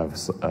unless you have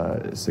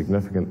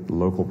significant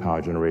local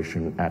power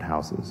generation at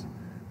houses.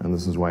 And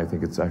this is why I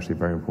think it's actually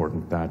very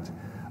important that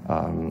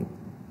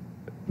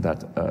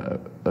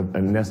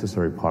a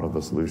necessary part of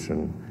the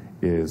solution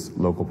is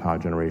local power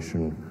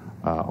generation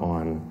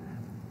on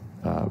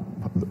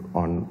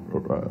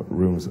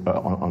rooms,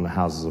 on the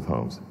houses of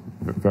homes.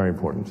 Very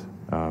important.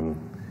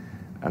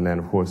 And then,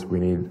 of course, we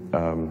need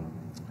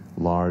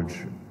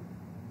large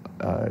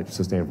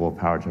sustainable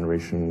power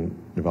generation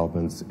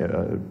developments,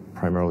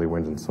 primarily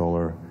wind and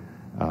solar,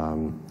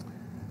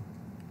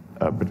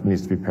 but it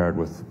needs to be paired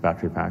with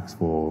battery packs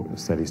for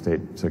steady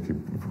state so it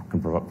can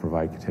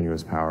provide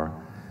continuous power.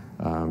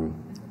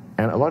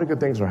 And a lot of good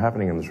things are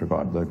happening in this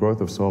regard. The growth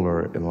of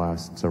solar in the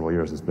last several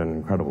years has been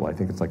incredible. I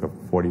think it's like a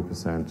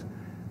 40%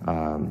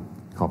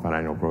 compound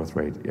annual growth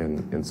rate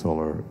in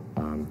solar,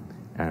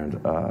 and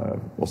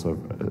also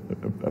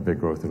a big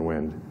growth in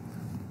wind.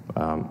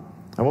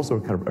 I'm also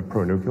kind of a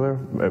pro-nuclear,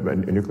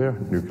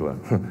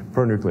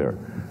 pro-nuclear.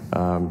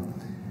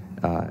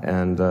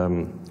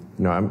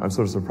 You know, I'm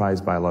sort of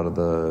surprised by a lot of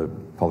the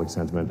public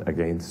sentiment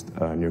against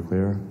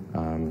nuclear.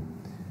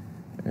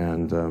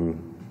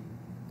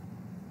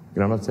 You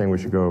know, I'm not saying we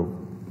should go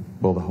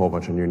build a whole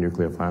bunch of new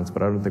nuclear plants,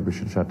 but I don't think we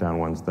should shut down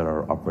ones that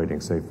are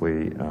operating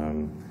safely.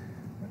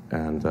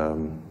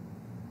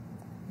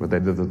 But they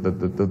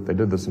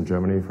did this in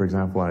Germany, for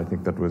example, and I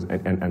think that was,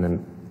 and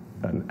then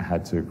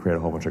had to create a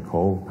whole bunch of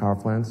coal power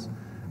plants,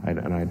 and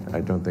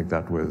I don't think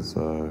that was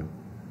the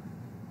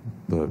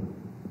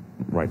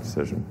right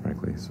decision,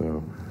 frankly.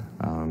 So,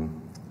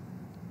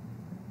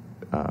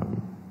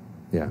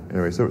 yeah.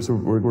 Anyway, so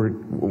we're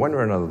one way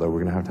or another, though,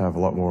 we're going to have a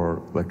lot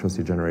more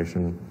electricity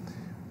generation,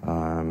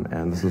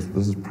 and this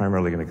is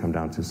primarily going to come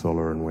down to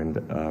solar and wind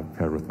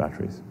paired with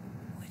batteries.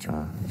 Which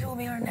will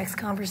be our next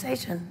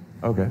conversation.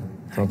 Okay.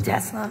 Sounds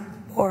Tesla,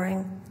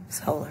 boring,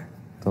 solar.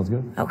 Sounds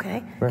good.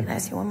 Okay. Great. Can I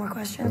ask you one more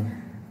question?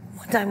 Sure.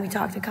 One time we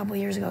talked a couple of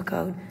years ago,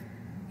 Code.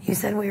 You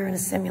said we were in a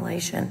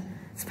simulation.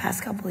 This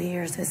past couple of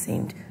years has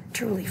seemed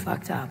truly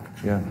fucked up.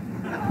 Yeah.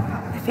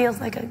 It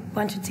feels like a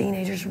bunch of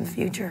teenagers from the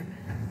future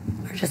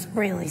are just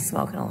really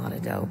smoking a lot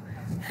of dope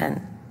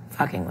and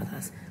fucking with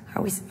us.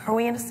 Are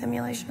we in a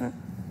simulation?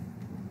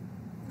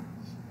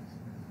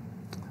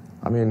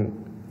 I mean,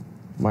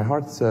 my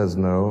heart says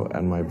no,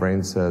 and my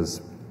brain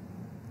says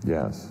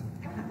yes.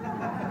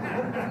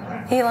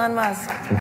 Elon Musk.